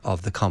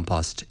of the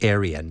compost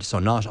area, and so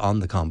not on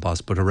the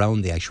compost but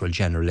around the actual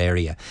general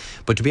area.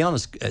 But to be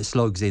honest,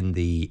 slugs in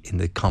the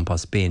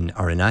compost bin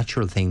are a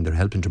natural thing. They're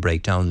helping to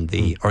break down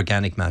the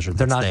organic matter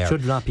that's there.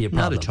 Should not be a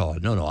problem. Not at all.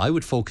 No. I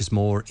would focus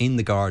more in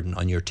the garden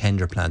on your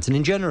tender plants. And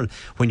in general,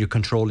 when you're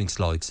controlling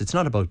slugs, it's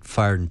not about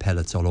firing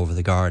pellets all over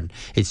the garden.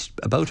 It's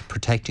about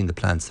protecting the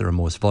plants that are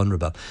most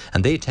vulnerable.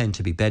 And they tend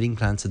to be bedding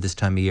plants at this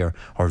time of year,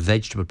 or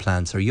vegetable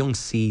plants, or young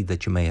seed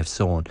that you may have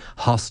sown,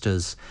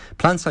 hostas,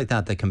 plants like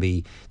that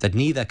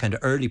need that kind of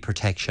early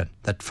protection,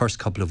 that first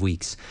couple of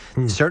weeks.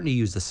 Certainly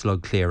use the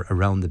slug clear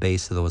around the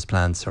base of those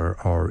plants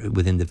or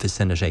within the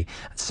vicinity.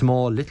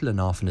 Small, little and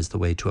often is the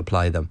way to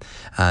apply them.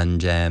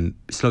 And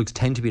slugs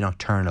tend to be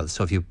nocturnal,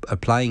 so if you're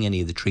applying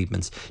any of the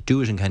treatments,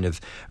 do it in kind of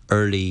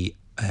early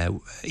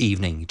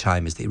evening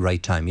time is the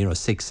right time,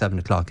 6-7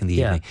 o'clock in the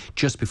evening,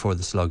 just before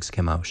the slugs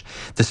come out.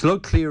 The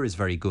slug clear is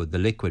very good, the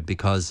liquid,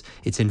 because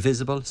it's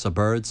invisible, so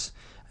birds,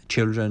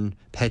 children,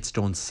 pets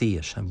don't see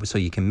it, and so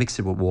you can mix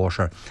it with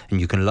water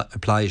and you can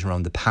apply it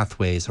around the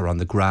pathways or on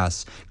the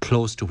grass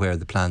close to where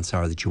the plants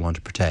are that you want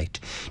to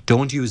protect.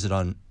 Don't use it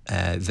on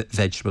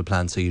vegetable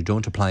plants, so you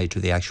don't apply it to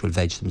the actual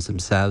vegetables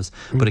themselves,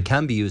 but it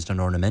can be used on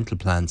ornamental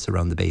plants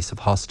around the base of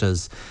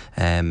hostas,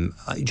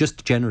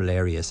 just general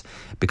areas.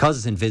 Because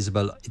it's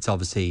invisible, it's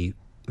obviously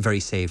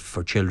very safe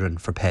for children,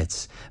 for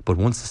pets, but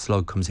once the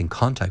slug comes in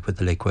contact with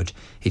the liquid,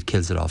 it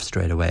kills it off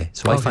straight away.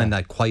 So I find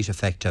that quite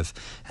effective,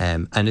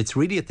 and it's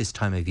really at this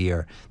time of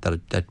year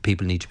that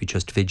people need to be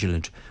just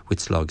vigilant with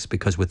slugs,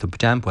 because with the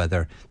damp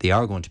weather they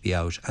are going to be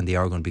out and they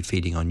are going to be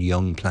feeding on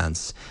young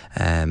plants,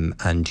 and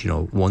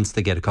once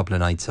they get a couple of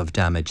nights of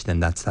damage, then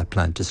that's that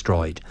plant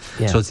destroyed.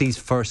 So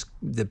it's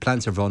the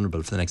plants are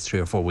vulnerable for the next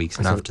 3 or 4 weeks,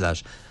 and after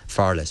that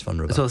far less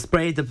vulnerable. So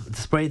spray the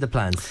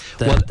plants,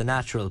 the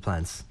natural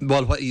plants.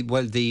 Well,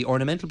 the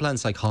ornamental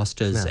plants like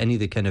hostas, any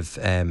of the kind of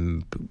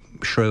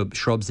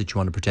shrubs that you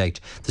want to protect,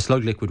 the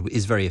slug liquid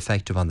is very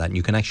effective on that, and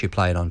you can actually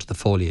apply it onto the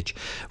foliage.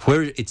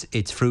 Where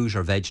it's fruit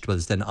or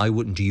vegetables, then I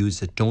wouldn't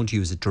use it. Don't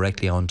use it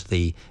directly onto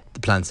the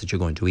plants that you're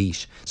going to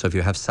eat. So if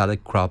you have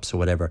salad crops or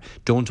whatever,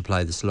 don't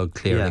apply the slug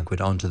clear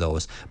liquid onto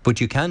those. But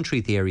you can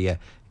treat the area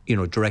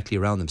directly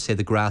around them, say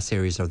the grass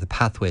areas or the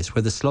pathways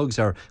where the slugs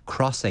are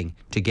crossing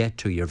to get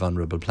to your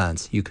vulnerable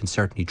plants, you can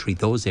certainly treat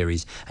those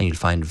areas and you'll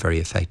find it very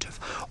effective.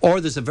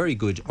 Or there's a very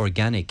good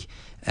organic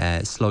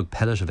slug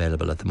pellet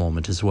available at the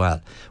moment as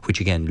well,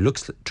 which again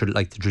looks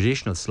like the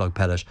traditional slug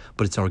pellet,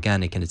 but it's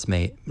organic in its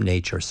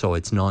nature, so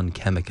it's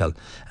non-chemical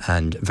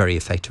and very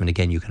effective. And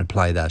again, you can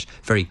apply that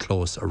very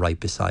close or right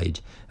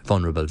beside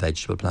vulnerable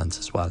vegetable plants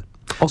as well.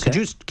 Okay. So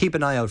just keep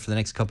an eye out for the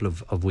next couple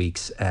of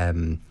weeks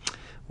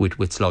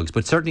with slugs.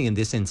 But certainly in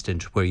this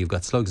instant where you've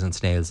got slugs and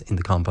snails in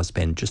the compost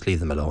bin, just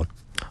leave them alone.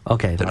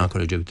 Okay. They're not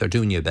going to they're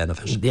doing you a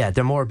benefit. Yeah,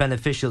 they're more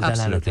beneficial than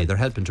anything. Absolutely. They're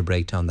helping to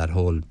break down that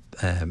whole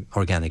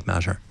organic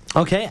matter.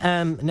 Okay,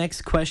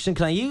 next question.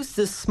 Can I use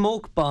the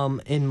smoke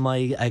bomb in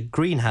my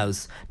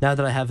greenhouse now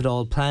that I have it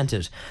all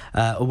planted?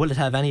 Or will it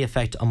have any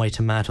effect on my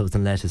tomatoes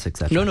and lettuce,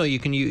 etc.? No, you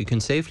can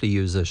safely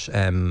use it.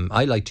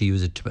 I like to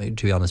use it,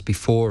 to be honest,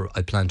 before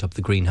I plant up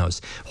the greenhouse.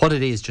 What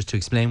it is, just to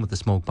explain what the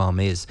smoke bomb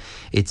is,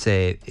 it's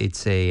a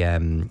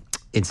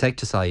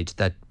insecticide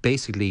that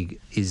basically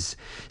is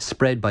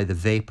spread by the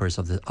vapours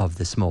of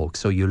the smoke.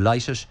 So you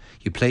light it,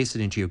 you place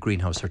it into your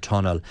greenhouse or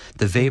tunnel.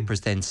 The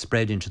vapours then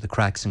spread into the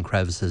cracks and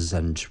crevices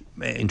and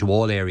into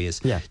all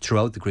areas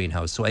throughout the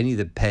greenhouse. So any of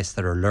the pests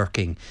that are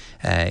lurking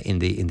in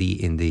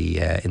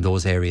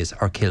those areas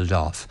are killed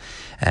off.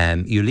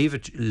 You leave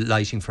it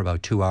lighting for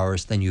about 2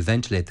 hours, then you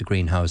ventilate the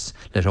greenhouse,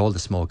 let all the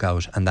smoke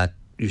out, and that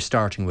you're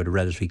starting with a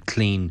relatively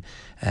clean,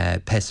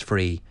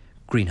 pest-free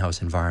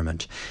greenhouse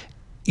environment.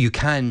 You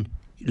can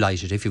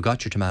light it if you've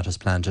got your tomatoes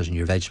planted and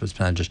your vegetables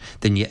planted,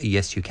 then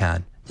yes, you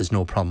can. There's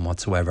no problem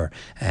whatsoever.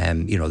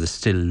 There's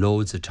still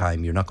loads of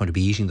time. You're not going to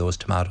be eating those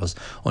tomatoes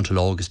until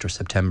August or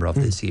September of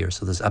this year,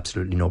 so there's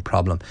absolutely no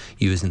problem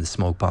using the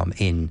smoke bomb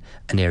in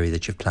an area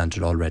that you've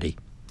planted already.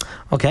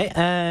 Okay,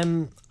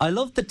 I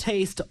love the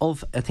taste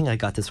of, I think I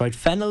got this right,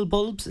 fennel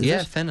bulbs, is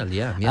it? Fennel,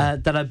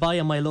 that I buy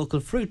in my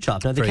local fruit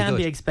shop. Now, they can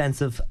be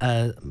expensive,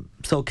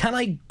 so can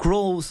I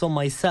grow some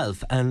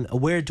myself, and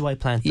where do I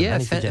plant them? Yeah,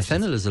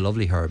 fennel is a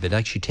lovely herb. It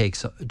actually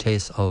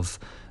tastes of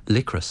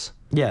licorice.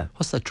 Yeah.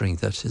 What's that drink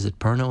that, is it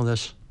Pernod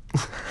that,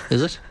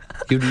 is it?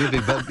 You'd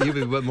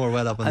be more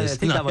well up on this. I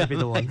think that might be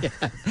the one.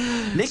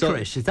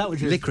 Licorice, is that what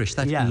you're... Licorice,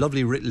 that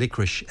lovely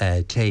licorice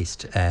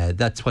taste.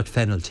 That's what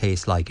fennel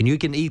tastes like. And you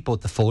can eat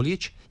both the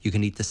foliage, you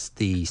can eat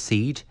the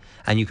seed,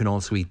 and you can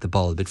also eat the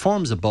bulb. It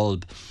forms a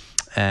bulb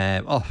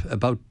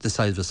about the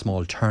size of a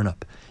small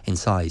turnip in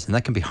size, and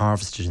that can be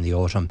harvested in the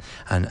autumn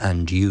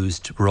and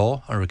used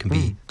raw, or it can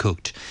be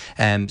cooked.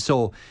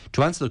 So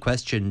to answer the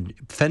question,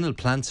 fennel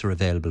plants are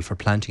available for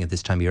planting at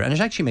this time of year, and it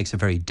actually makes a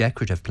very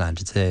decorative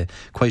plant. It's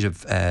quite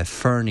a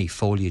ferny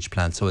foliage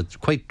plant, so it's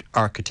quite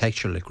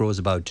architectural. It grows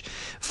about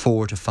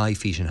 4 to 5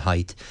 feet in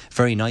height,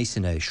 very nice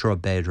in a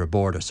shrub bed or a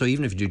border. So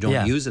even if you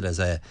don't use it as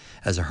a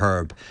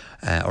herb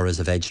or as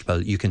a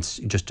vegetable, you can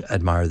just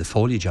admire the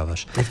foliage of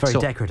it. It's very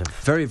decorative.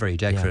 Very, very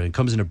decorative. It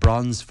comes in a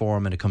bronze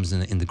form and it comes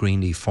in the green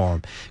leaf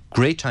form.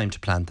 Great time to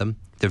plant them.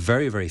 They're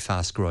very, very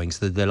fast growing.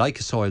 So they like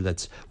a soil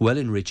that's well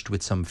enriched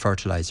with some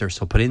fertiliser.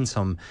 So put in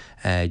some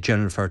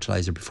general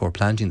fertiliser before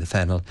planting the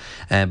fennel.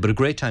 But a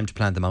great time to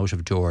plant them out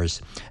of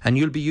doors. And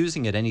you'll be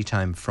using it any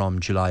time from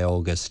July,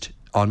 August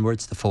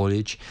onwards, the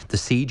foliage. The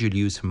seed you'll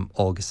use from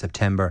August,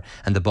 September,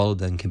 and the bulb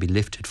then can be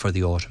lifted for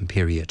the autumn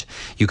period.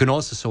 You can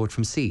also sow it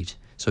from seed.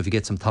 So if you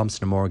get some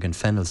Thompson & Morgan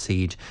fennel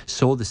seed,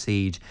 sow the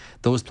seed.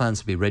 Those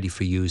plants will be ready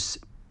for use.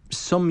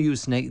 Some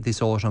use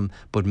this autumn,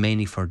 but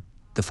mainly for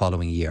the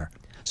following year.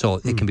 So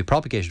it can be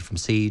propagated from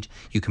seed.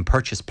 You can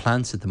purchase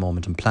plants at the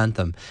moment and plant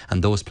them,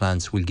 and those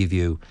plants will give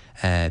you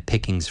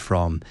pickings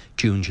from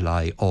June,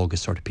 July,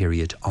 August sort of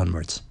period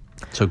onwards.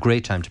 So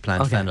great time to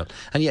plant fennel.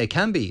 And it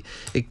can be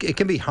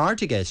hard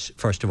to get,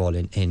 first of all,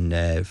 in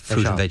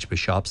fruit and vegetable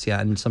shops,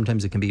 and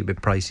sometimes it can be a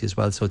bit pricey as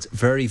well. So it's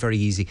very, very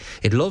easy.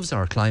 It loves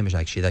our climate,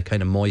 actually, that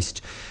kind of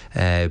moist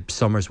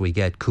summers we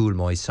get, cool,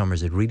 moist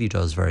summers. It really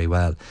does very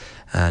well.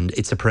 And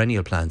it's a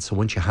perennial plant, so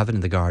once you have it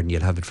in the garden,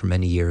 you'll have it for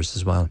many years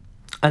as well.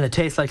 And it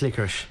tastes like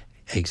licorice.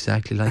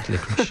 Exactly like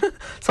licorice.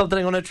 Something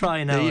I'm going to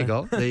try now.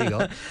 There you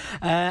go.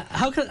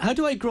 How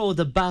do I grow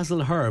the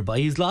basil herb? I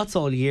use lots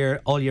all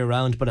year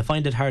round, but I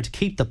find it hard to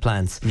keep the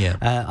plants. Yeah.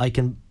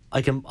 Can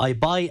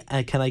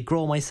I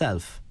grow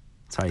myself?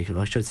 Sorry,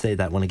 I should say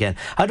that one again.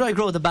 How do I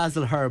grow the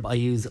basil herb? I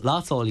use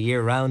lots all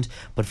year round,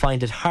 but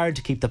find it hard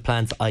to keep the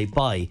plants I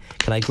buy.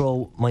 Can I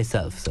grow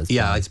myself?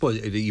 I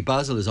suppose the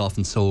basil is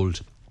often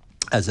sold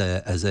as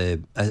a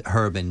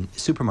herb in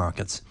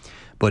supermarkets.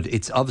 But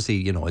it's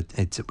obviously,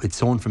 it's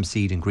sown from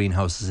seed in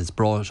greenhouses. It's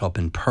brought up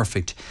in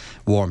perfect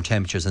warm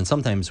temperatures. And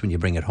sometimes when you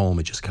bring it home,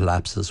 it just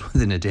collapses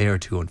within a day or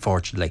two,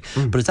 unfortunately.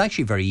 But it's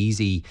actually very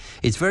easy.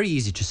 It's very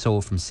easy to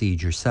sow from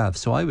seed yourself.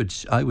 So I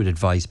would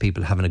advise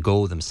people having a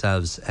go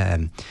themselves,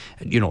 in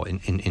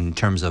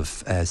terms of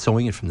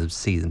sowing it from the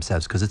seed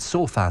themselves, because it's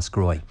so fast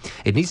growing.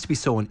 It needs to be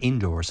sown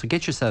indoors. So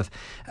get yourself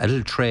a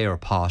little tray or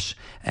pot.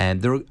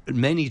 There are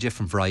many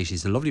different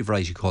varieties. A lovely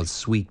variety called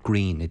Sweet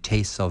Green. It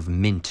tastes of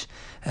mint.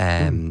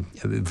 A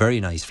very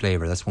nice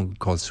flavour. That's one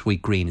called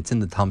Sweet Green. It's in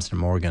the Thompson &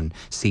 Morgan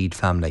seed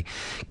family.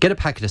 Get a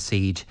packet of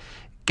seed,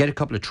 get a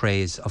couple of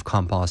trays of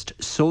compost,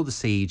 sow the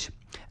seed.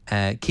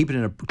 Keep it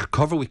in a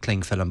cover with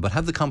cling film, but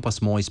have the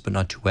compost moist but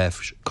not too wet.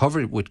 Cover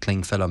it with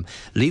cling film,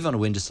 leave on a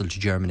windowsill to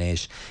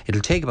germinate.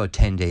 It'll take about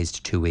 10 days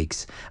to 2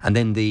 weeks, and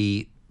then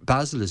the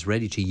basil is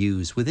ready to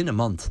use within a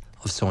month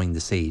of sowing the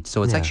seed.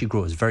 So it actually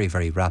grows very,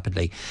 very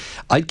rapidly.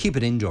 I'd keep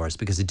it indoors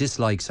because it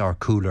dislikes our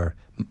cooler,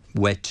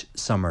 wet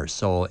summer.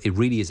 So it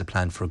really is a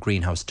plant for a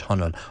greenhouse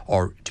tunnel,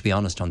 or to be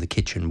honest, on the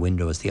kitchen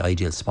window is the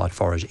ideal spot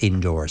for it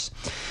indoors.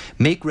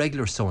 Make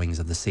regular sowings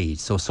of the seed.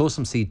 So sow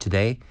some seed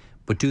today,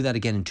 but do that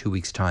again in 2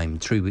 weeks' time.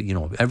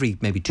 Every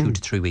maybe 2 to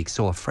 3 weeks,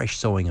 sow a fresh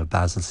sowing of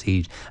basil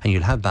seed, and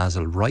you'll have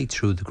basil right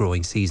through the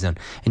growing season.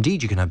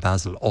 Indeed, you can have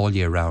basil all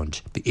year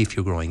round if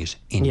you're growing it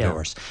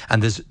indoors.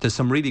 And there's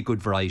some really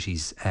good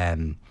varieties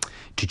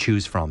to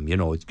choose from.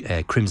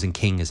 Crimson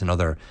King is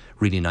another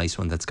really nice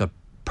one that's got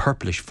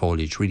purplish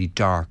foliage, really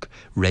dark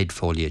red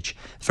foliage,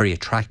 very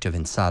attractive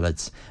in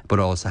salads, but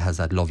also has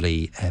that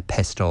lovely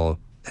pesto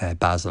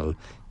basil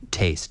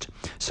taste.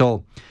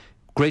 So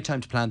great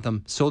time to plant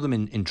them. Sow them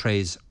in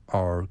trays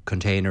or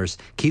containers.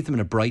 Keep them in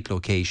a bright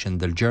location.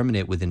 They'll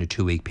germinate within a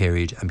 2-week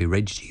period and be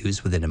ready to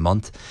use within a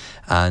month.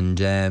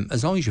 And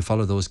as long as you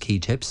follow those key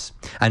tips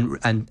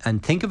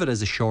and think of it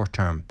as a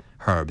short-term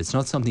herb. It's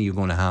not something you're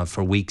going to have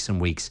for weeks and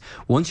weeks.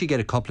 Once you get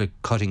a couple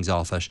of cuttings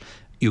off it,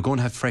 you're going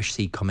to have fresh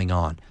seed coming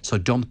on. So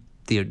dump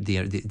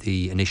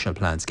the initial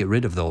plants, get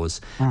rid of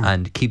those,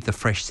 and keep the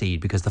fresh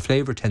seed, because the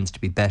flavour tends to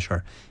be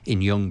better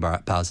in young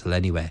basil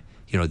anyway.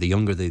 The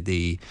younger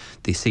the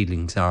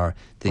seedlings are,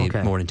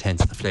 the more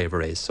intense the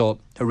flavour is. So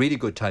a really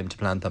good time to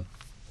plant them.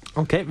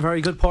 Okay,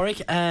 very good,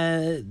 Pádraig.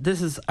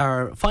 This is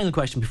our final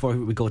question before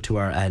we go to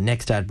our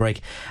next ad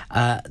break.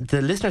 The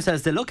listener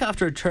says they look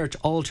after a church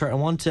altar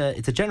and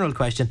it's a general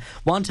question,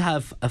 want to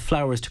have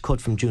flowers to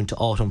cut from June to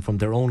autumn from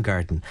their own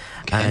garden.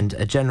 And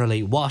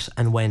generally what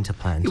and when to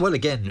plant. Well,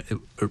 again,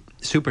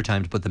 super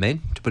time to put them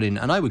in,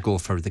 and I would go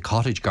for the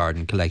cottage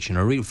garden collection,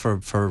 or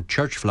for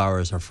church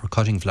flowers or for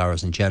cutting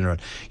flowers in general.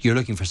 You're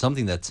looking for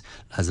something that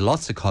has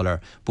lots of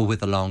colour but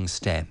with a long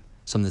stem.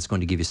 Something that's going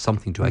to give you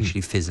something to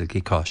actually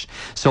physically cut.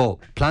 So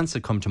plants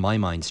that come to my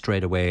mind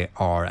straight away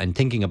and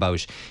thinking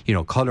about,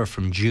 colour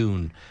from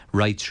June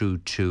right through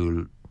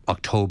to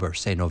October,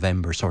 say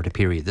November sort of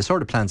period. The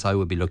sort of plants I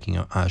would be looking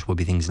at would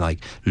be things like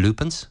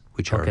lupins,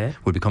 which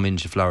will be coming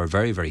into flower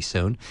very, very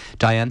soon.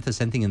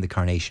 Dianthus, anything in the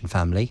carnation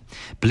family.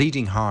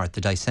 Bleeding Heart,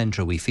 the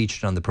Dicentra, we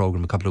featured on the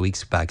programme a couple of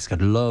weeks back. It's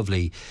got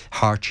lovely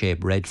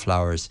heart-shaped red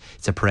flowers.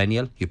 It's a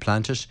perennial. You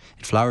plant it.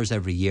 It flowers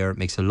every year. It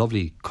makes a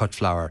lovely cut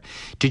flower.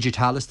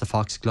 Digitalis, the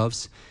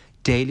foxgloves.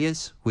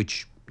 Dahlias,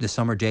 which the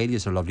summer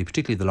dahlias are lovely,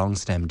 particularly the long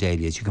stem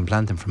dahlias. You can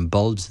plant them from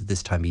bulbs at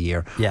this time of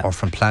year or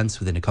from plants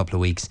within a couple of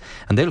weeks,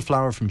 and they'll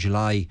flower from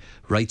July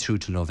right through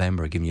to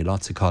November, giving you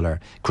lots of colour.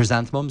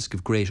 Chrysanthemums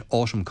give great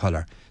autumn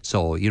colour.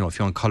 So, if you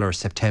want colour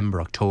September,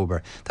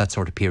 October, that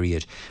sort of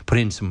period, put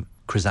in some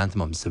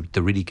chrysanthemums.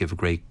 They really give a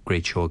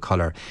great show of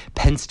colour.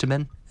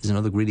 Penstemon is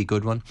another really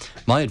good one.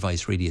 My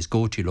advice really is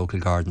go to your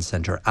local garden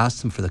centre,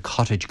 ask them for the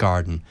cottage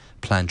garden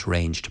plant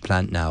range to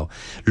plant now.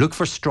 Look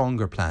for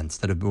stronger plants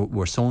that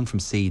were sown from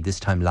seed this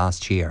time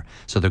last year,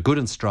 so they're good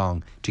and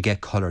strong to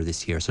get colour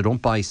this year. So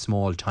don't buy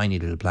small tiny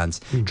little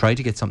plants. Try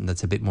to get something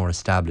that's a bit more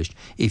established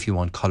if you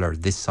want colour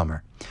this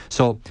summer.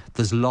 So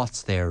there's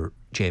lots there,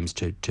 James,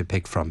 to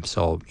pick from.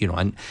 So,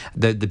 and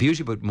the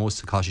beauty about most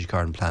of the cottage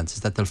garden plants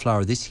is that they'll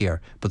flower this year,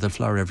 but they'll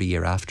flower every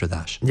year after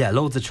that. Yeah,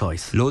 loads of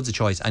choice.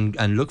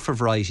 And look for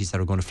varieties that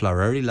are going to flower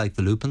early, like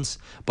the lupins,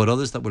 but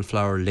others that will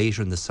flower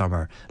later in the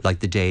summer,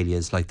 like the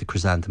dahlias, like the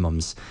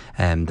chrysanthemums,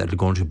 that are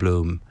going to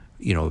bloom,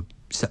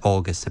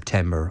 August,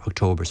 September,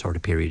 October sort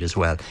of period as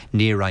well.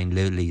 Nearine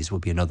lilies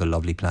would be another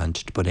lovely plant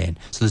to put in.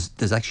 So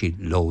there's actually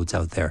loads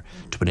out there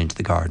to put into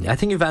the garden. I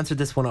think you've answered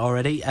this one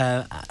already.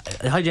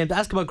 Hi James,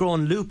 ask about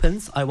growing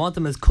lupins. I want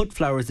them as cut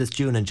flowers this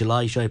June and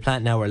July. Should I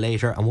plant now or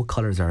later? And what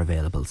colours are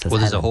available? Well,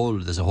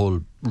 there's a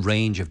whole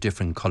range of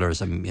different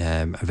colours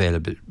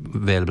available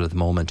at the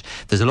moment.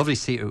 There's a lovely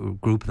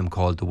group of them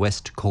called the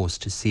West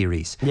Coast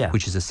Series,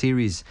 which is a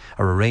series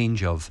or a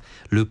range of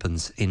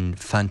lupins in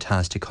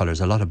fantastic colours.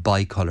 A lot of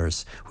bicolours.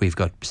 We've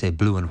got, say,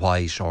 blue and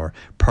white or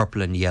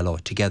purple and yellow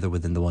together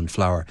within the one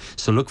flower.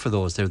 So look for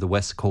those. They're the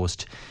West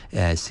Coast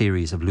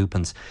series of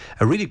lupins.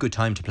 A really good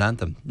time to plant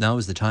them. Now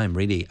is the time,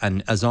 really.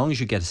 And as long as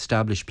you get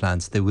established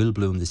plants, they will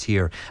bloom this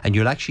year. And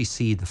you'll actually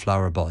see the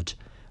flower bud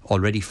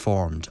already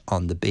formed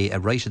on the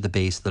right at the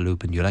base of the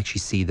lupin. You'll actually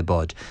see the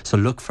bud. So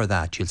look for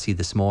that. You'll see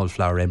the small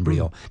flower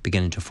embryo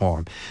beginning to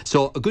form.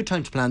 So a good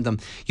time to plant them.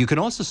 You can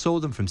also sow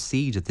them from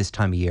seed at this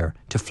time of year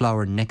to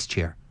flower next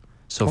year.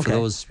 So for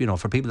those,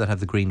 for people that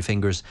have the green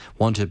fingers,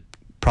 want to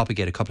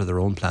propagate a couple of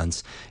their own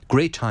plants,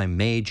 great time,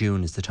 May,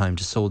 June is the time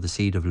to sow the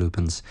seed of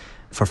lupins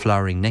for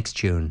flowering next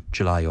June,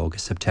 July,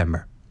 August,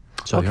 September.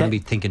 So if you're going to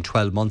be thinking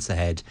 12 months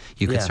ahead,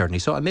 you could certainly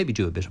sow, and maybe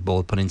do a bit of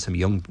both, put in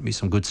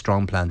some good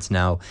strong plants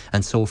now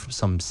and sow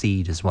some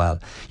seed as well.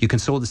 You can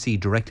sow the seed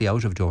directly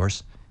out of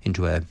doors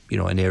into an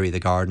area of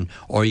the garden,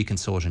 or you can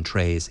sow it in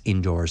trays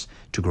indoors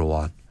to grow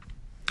on.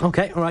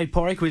 Okay, all right,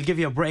 Porrick, we'll give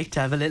you a break to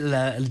have a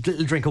little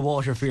drink of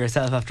water for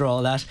yourself after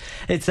all that.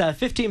 It's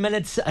 15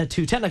 minutes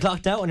to 10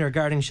 o'clock now on your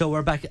gardening show.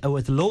 We're back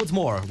with loads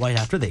more right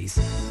after these.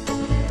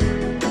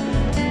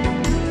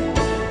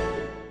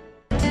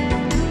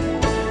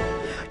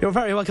 You're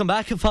very welcome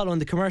back following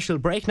the commercial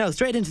break. Now,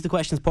 straight into the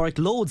questions, Porrick.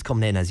 Loads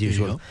coming in as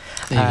usual.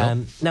 There you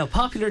go. Now,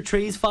 popular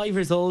trees, 5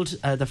 years old.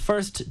 The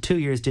first 2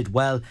 years did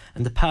well,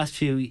 and the past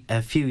few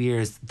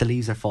years, the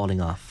leaves are falling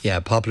off. Yeah,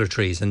 poplar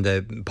trees. And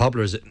the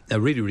poplar is a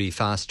really, really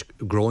fast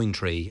growing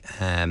tree.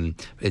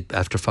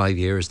 After 5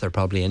 years, they're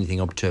probably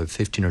anything up to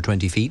 15 or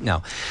 20 feet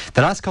now.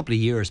 The last couple of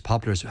years,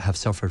 poplars have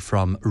suffered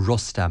from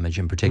rust damage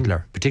in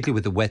particular, particularly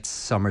with the wet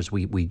summers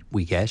we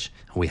get,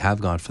 and we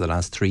have got for the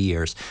last 3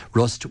 years.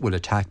 Rust will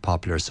attack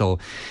poplars. So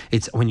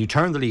it's when you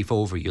turn the leaf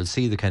over, you'll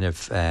see the kind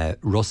of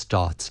rust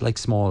dots, like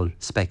small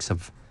specks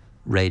of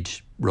red,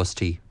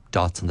 rusty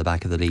dots on the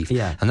back of the leaf.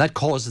 Yeah. And that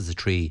causes the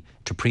tree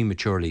to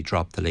prematurely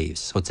drop the leaves.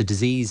 So it's a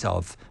disease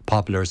of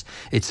poplars.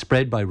 It's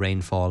spread by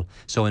rainfall.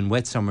 So in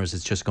wet summers,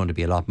 it's just going to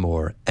be a lot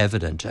more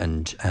evident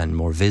and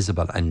more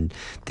visible. And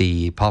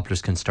the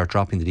poplars can start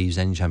dropping the leaves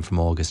anytime from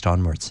August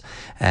onwards.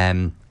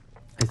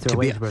 Is there a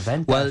way to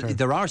prevent that? Well,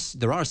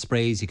 there are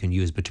sprays you can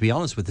use, but to be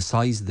honest, with the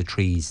size of the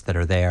trees that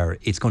are there,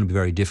 it's going to be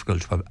very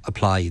difficult to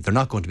apply. They're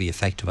not going to be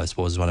effective, I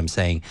suppose, is what I'm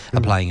saying,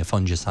 applying a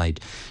fungicide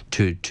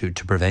to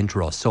prevent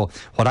rust. So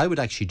what I would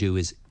actually do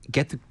is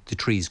get the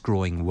trees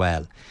growing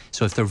well.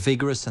 So if they're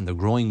vigorous and they're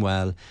growing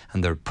well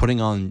and they're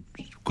putting on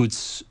good,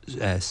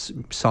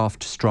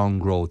 soft, strong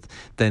growth,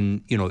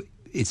 then, you know,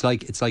 it's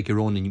like your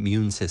own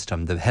immune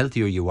system. The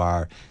healthier you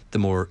are, the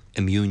more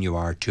immune you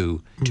are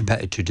to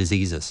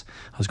diseases.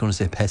 I was going to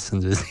say pests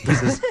and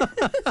diseases,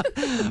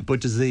 but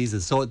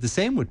diseases. So the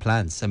same with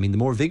plants. I mean, the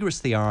more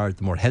vigorous they are,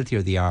 the more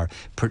healthier they are.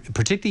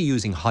 Particularly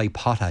using high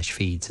potash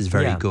feeds is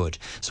very good.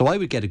 So I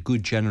would get a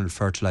good general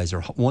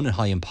fertilizer, one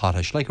high in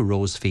potash, like a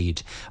rose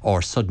feed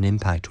or sudden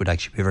impact would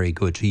actually be very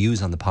good to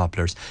use on the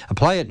poplars.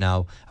 Apply it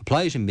now.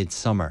 Apply it in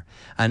midsummer,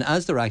 and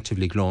as they're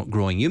actively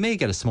growing, you may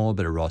get a small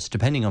bit of rust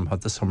depending on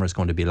what the summer is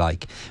going to be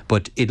like.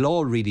 But it'll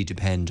all really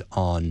depend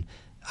on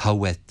how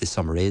wet the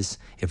summer is.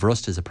 If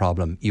rust is a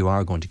problem, you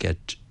are going to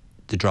get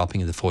the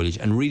dropping of the foliage,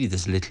 and really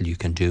there's little you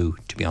can do,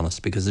 to be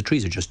honest, because the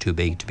trees are just too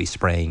big to be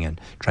spraying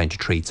and trying to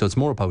treat. So it's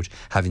more about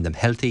having them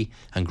healthy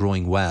and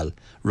growing well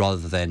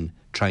rather than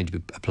trying to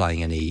be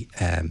applying any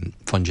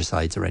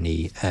fungicides or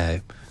any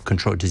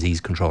disease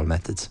control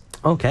methods.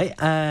 Okay,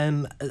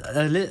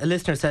 a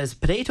listener says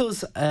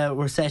potatoes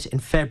were set in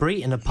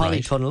February in a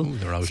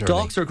polytunnel. Right.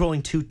 Stalks are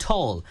growing too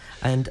tall,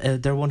 and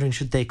they're wondering,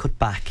 should they cut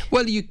back?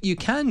 Well, you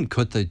can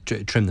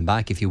trim them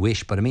back if you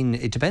wish, but I mean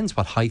it depends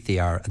what height they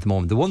are at the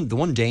moment. The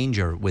one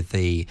danger with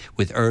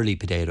early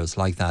potatoes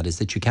like that is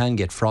that you can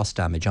get frost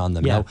damage on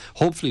them. Yeah. Now,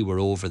 hopefully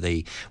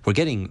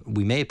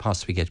we may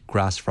possibly get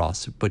grass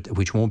frost, but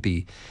which won't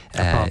be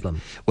a problem.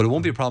 Well, it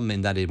won't be a problem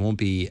in that it won't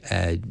be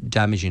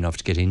damaging enough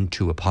to get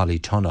into a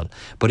polytunnel.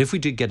 But if we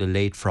did get a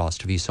late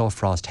frost, if you saw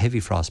heavy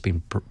frost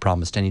being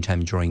promised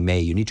anytime during May,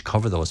 you need to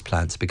cover those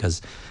plants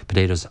because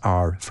potatoes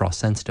are frost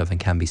sensitive and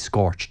can be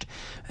scorched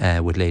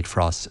with late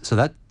frost. So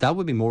that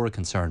would be more a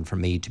concern for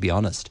me, to be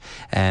honest.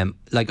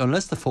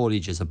 Unless the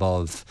foliage is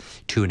above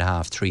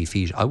 2.5, 3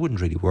 feet, I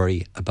wouldn't really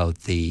worry about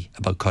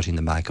cutting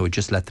them back. I would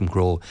just let them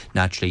grow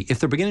naturally. If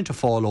they're beginning to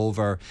fall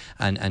over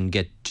and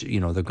get,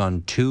 they've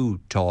gone too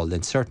tall,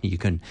 then certainly you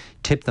can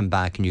tip them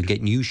back and you'll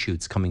get new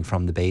shoots coming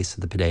from the base of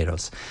the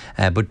potatoes.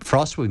 But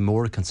frost would be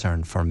more a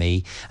concern for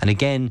me. And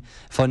again,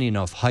 funny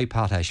enough, high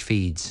potash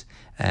feeds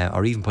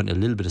or even putting a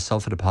little bit of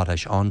sulphate of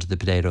potash onto the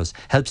potatoes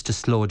helps to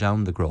slow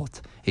down the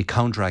growth. It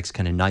counteracts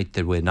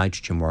the way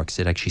nitrogen works.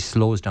 It actually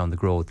slows down the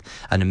growth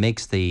and it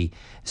makes the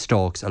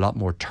stalks a lot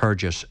more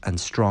turgid and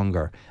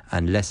stronger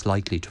and less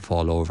likely to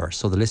fall over.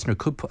 So the listener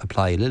could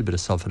apply a little bit of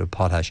sulphate of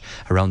potash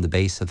around the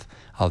base of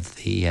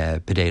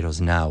the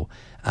potatoes now,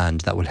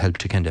 and that will help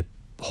to kind of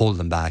hold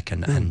them back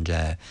and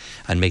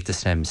make the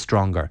stems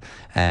stronger.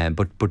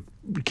 But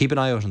keep an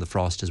eye out on the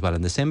frost as well.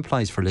 And the same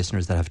applies for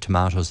listeners that have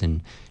tomatoes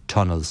in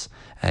tunnels.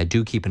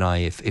 Do keep an eye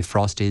if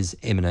frost is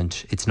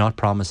imminent. It's not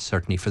promised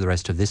certainly for the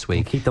rest of this week.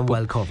 And keep them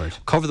well covered.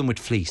 Cover them with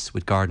fleece,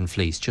 with garden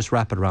fleece. Just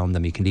wrap it around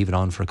them. You can leave it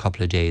on for a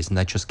couple of days, and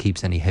that just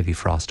keeps any heavy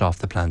frost off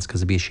the plants,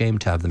 because it'd be a shame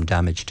to have them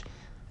damaged.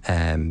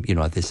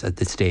 At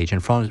this stage,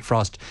 and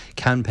frost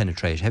can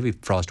penetrate. Heavy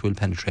frost will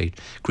penetrate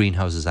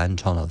greenhouses and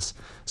tunnels.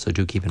 So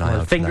do keep an eye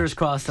out. Fingers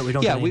crossed that we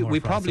don't. Yeah, get any more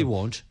we frost. probably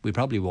won't. We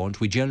probably won't.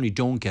 We generally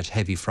don't get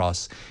heavy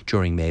frosts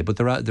during May, but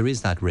there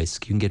is that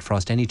risk. You can get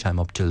frost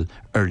anytime up till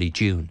early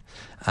June,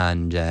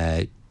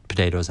 and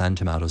potatoes and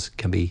tomatoes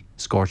can be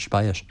scorched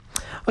by it.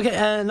 Okay,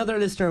 another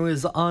listener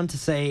was on to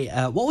say,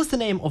 what was the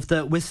name of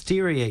the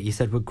wisteria you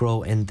said would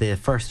grow in the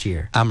first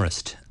year?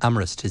 Amherst.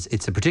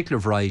 It's a particular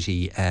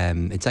variety.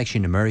 It's actually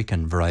an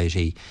American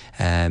variety,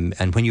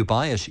 and when you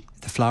buy it,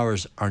 the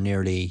flowers are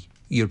nearly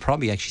you'll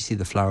probably actually see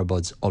the flower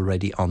buds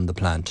already on the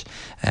plant.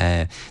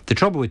 The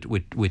trouble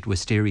with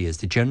wisteria is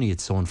that generally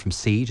it's sown from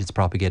seed, it's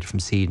propagated from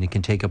seed, and it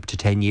can take up to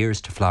 10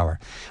 years to flower.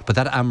 But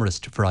that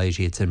Amarist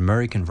variety, it's an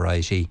American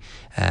variety,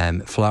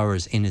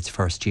 flowers in its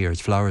first year. It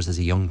flowers as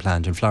a young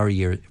plant and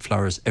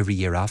flowers every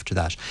year after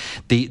that.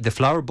 The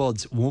flower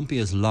buds won't be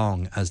as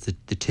long as the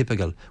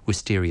typical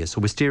wisteria.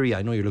 So wisteria,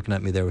 I know you're looking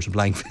at me there with a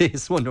blank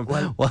face, wondering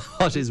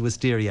what is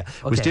wisteria.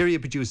 Okay. Wisteria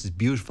produces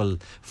beautiful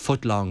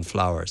foot-long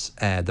flowers.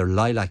 They're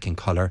lilac in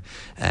colour.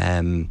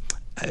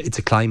 It's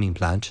a climbing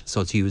plant,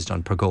 so it's used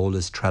on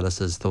pergolas,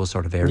 trellises, those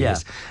sort of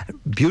areas. Yeah.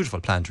 Beautiful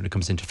plant when it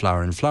comes into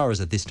flower, and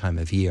flowers at this time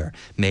of year,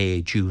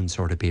 May, June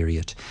sort of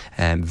period.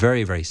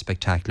 Very, very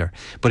spectacular.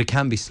 But it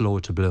can be slow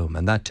to bloom,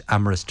 and that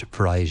Amarist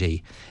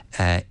variety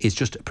is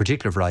just a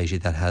particular variety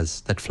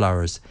that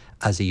flowers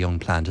as a young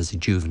plant, as a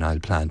juvenile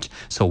plant.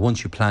 So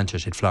once you plant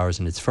it, it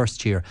flowers in its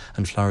first year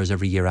and flowers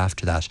every year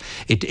after that.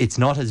 It's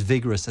not as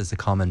vigorous as the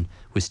common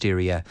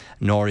wisteria,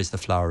 nor is the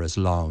flower as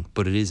long,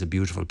 but it is a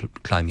beautiful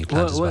climbing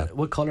plant as well.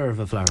 What colour of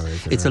a flower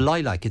is it? It's a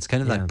lilac. It's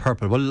kind of like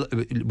purple. Well,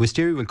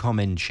 wisteria will come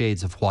in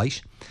shades of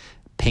white,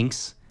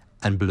 pinks,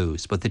 and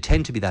blues, but they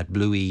tend to be that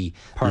bluey,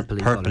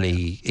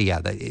 purpley.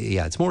 Yeah,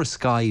 it's more a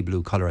sky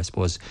blue colour, I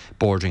suppose,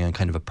 bordering on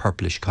kind of a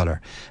purplish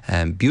colour.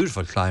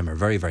 Beautiful climber,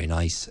 very, very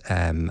nice,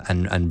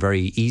 and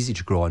very easy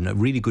to grow, and a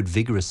really good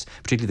vigorous,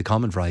 particularly the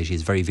common variety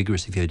is very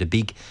vigorous. If you had a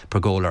big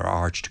pergola or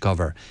arched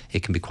cover,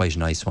 it can be quite a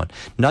nice one.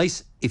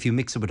 Nice if you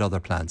mix it with other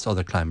plants,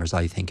 other climbers,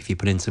 I think, if you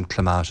put in some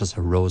clematis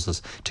or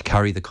roses to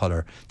carry the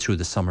colour through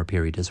the summer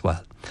period as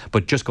well.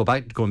 But just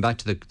going back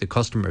to the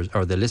customers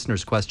or the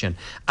listeners' question,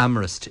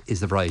 Amarist is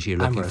the variety you're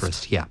looking for.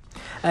 Yeah.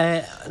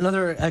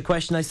 Another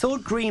question. I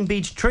sowed green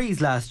beech trees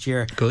last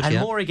year and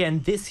more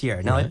again this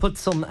year. Now I put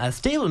some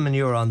stable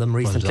manure on them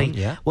recently. Well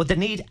done, Would they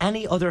need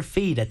any other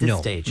feed at this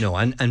stage? No,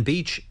 and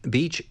beech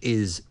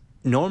is,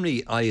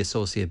 normally I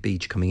associate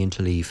beech coming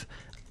into leaf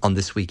on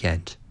this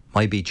weekend.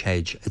 My beech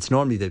hedge, it's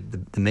normally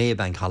the May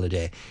bank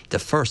holiday, the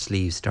first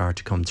leaves start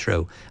to come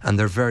through, and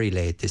they're very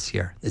late this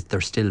year. They're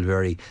still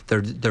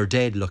they're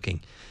dead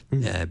looking,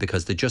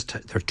 because they're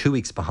 2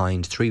 weeks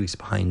behind, 3 weeks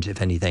behind,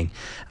 if anything.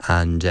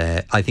 And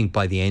I think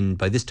by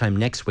this time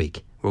next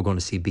week, we're going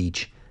to see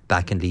beech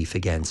back in leaf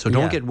again. So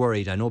don't get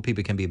worried. I know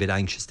people can be a bit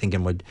anxious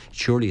thinking, well,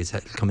 surely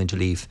it'll come into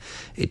leaf.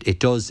 It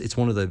does.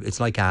 It's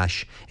like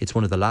ash. It's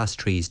one of the last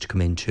trees to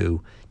come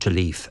into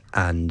leaf,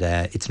 and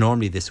it's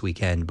normally this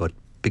weekend, but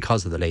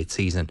because of the late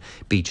season,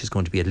 beech is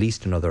going to be at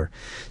least another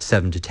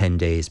 7 to 10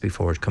 days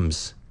before it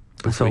comes.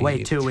 So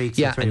wait 2 weeks.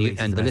 Yeah, or 3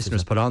 weeks and the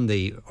listeners put on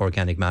the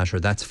organic matter.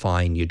 That's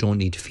fine. You don't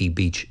need to feed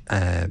beech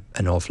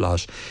an awful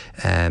lot.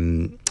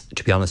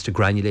 To be honest, a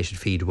granulated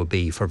feed would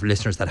be, for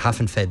listeners that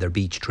haven't fed their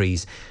beech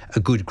trees, a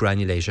good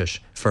granulated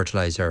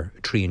fertiliser,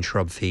 tree and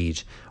shrub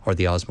feed, or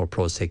the Osmo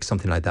Pro 6,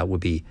 something like that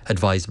would be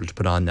advisable to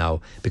put on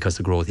now, because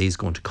the growth is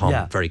going to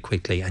come very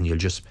quickly, and you'll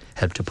just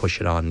help to push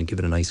it on and give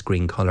it a nice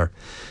green colour.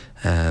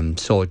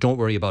 So don't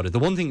worry about it. The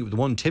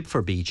one tip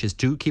for beech is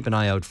do keep an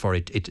eye out for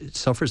it. It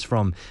suffers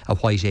from a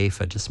white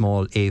aphid, a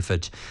small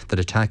aphid that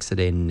attacks it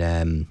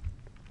in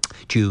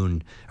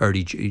June,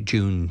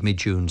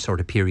 mid-June sort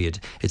of period.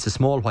 It's a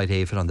small white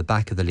aphid on the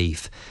back of the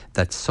leaf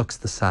that sucks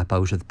the sap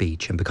out of the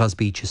beech, and because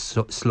beech is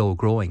slow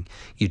growing,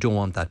 you don't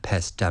want that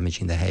pest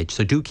damaging the hedge.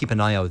 So do keep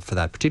an eye out for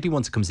that, particularly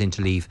once it comes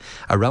into leaf.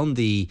 Around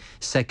the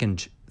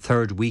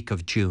third week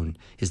of June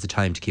is the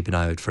time to keep an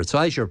eye out for it. So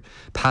as you're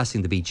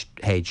passing the beech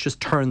hedge,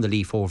 just turn the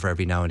leaf over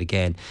every now and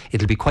again.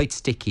 It'll be quite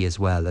sticky as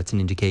well. That's an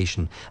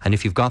indication. And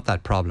if you've got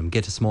that problem,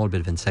 get a small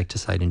bit of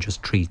insecticide and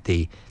just treat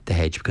the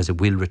hedge, because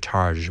it will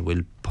retard it,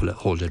 will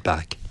hold it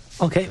back.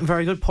 Okay,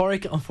 very good,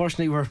 Pádraig.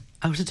 Unfortunately, we're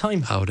out of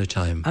time. How did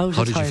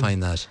you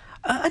find that?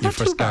 Your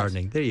first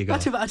gardening. There you go.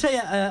 Not too bad. I tell you,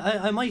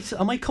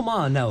 I might come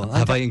on now.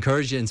 Have I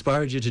encouraged you,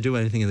 inspired you to do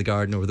anything in the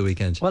garden over the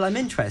weekend? Well, I'm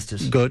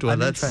interested. Good. Well,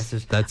 that's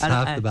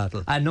half the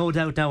battle. And no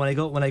doubt now,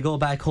 when I go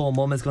back home,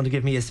 Mum is going to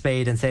give me a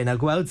spade and say, "Now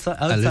go outside."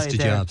 A list of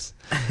jobs.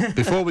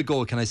 Before we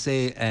go, can I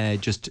say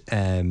just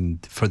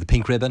for the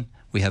pink ribbon?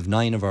 We have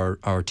 9 of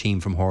our team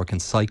from Horkin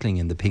cycling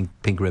in the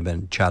pink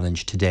ribbon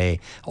challenge today,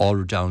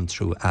 all down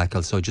through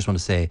Achill. So I just want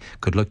to say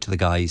good luck to the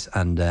guys,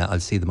 and I'll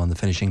see them on the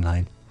finishing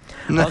line.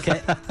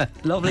 Okay,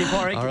 lovely,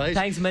 Pádraig. All right.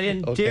 Thanks a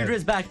million. Okay.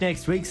 Deirdre's back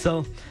next week,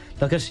 so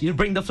look at you'll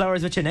bring the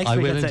flowers with you next week.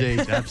 I will indeed,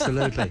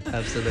 absolutely. Okay,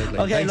 thanks,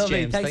 lovely.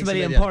 James. Thanks a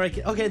million,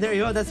 Pádraig. Okay, there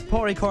you go. That's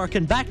Pádraig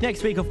Horkin back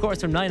next week, of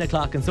course, from 9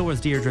 o'clock, and so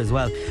is Deirdre as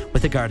well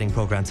with the gardening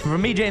programmes.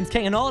 From me, James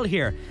King, and all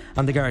here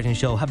on the Gardening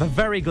Show. Have a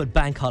very good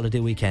bank holiday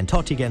weekend.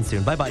 Talk to you again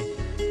soon. Bye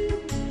bye.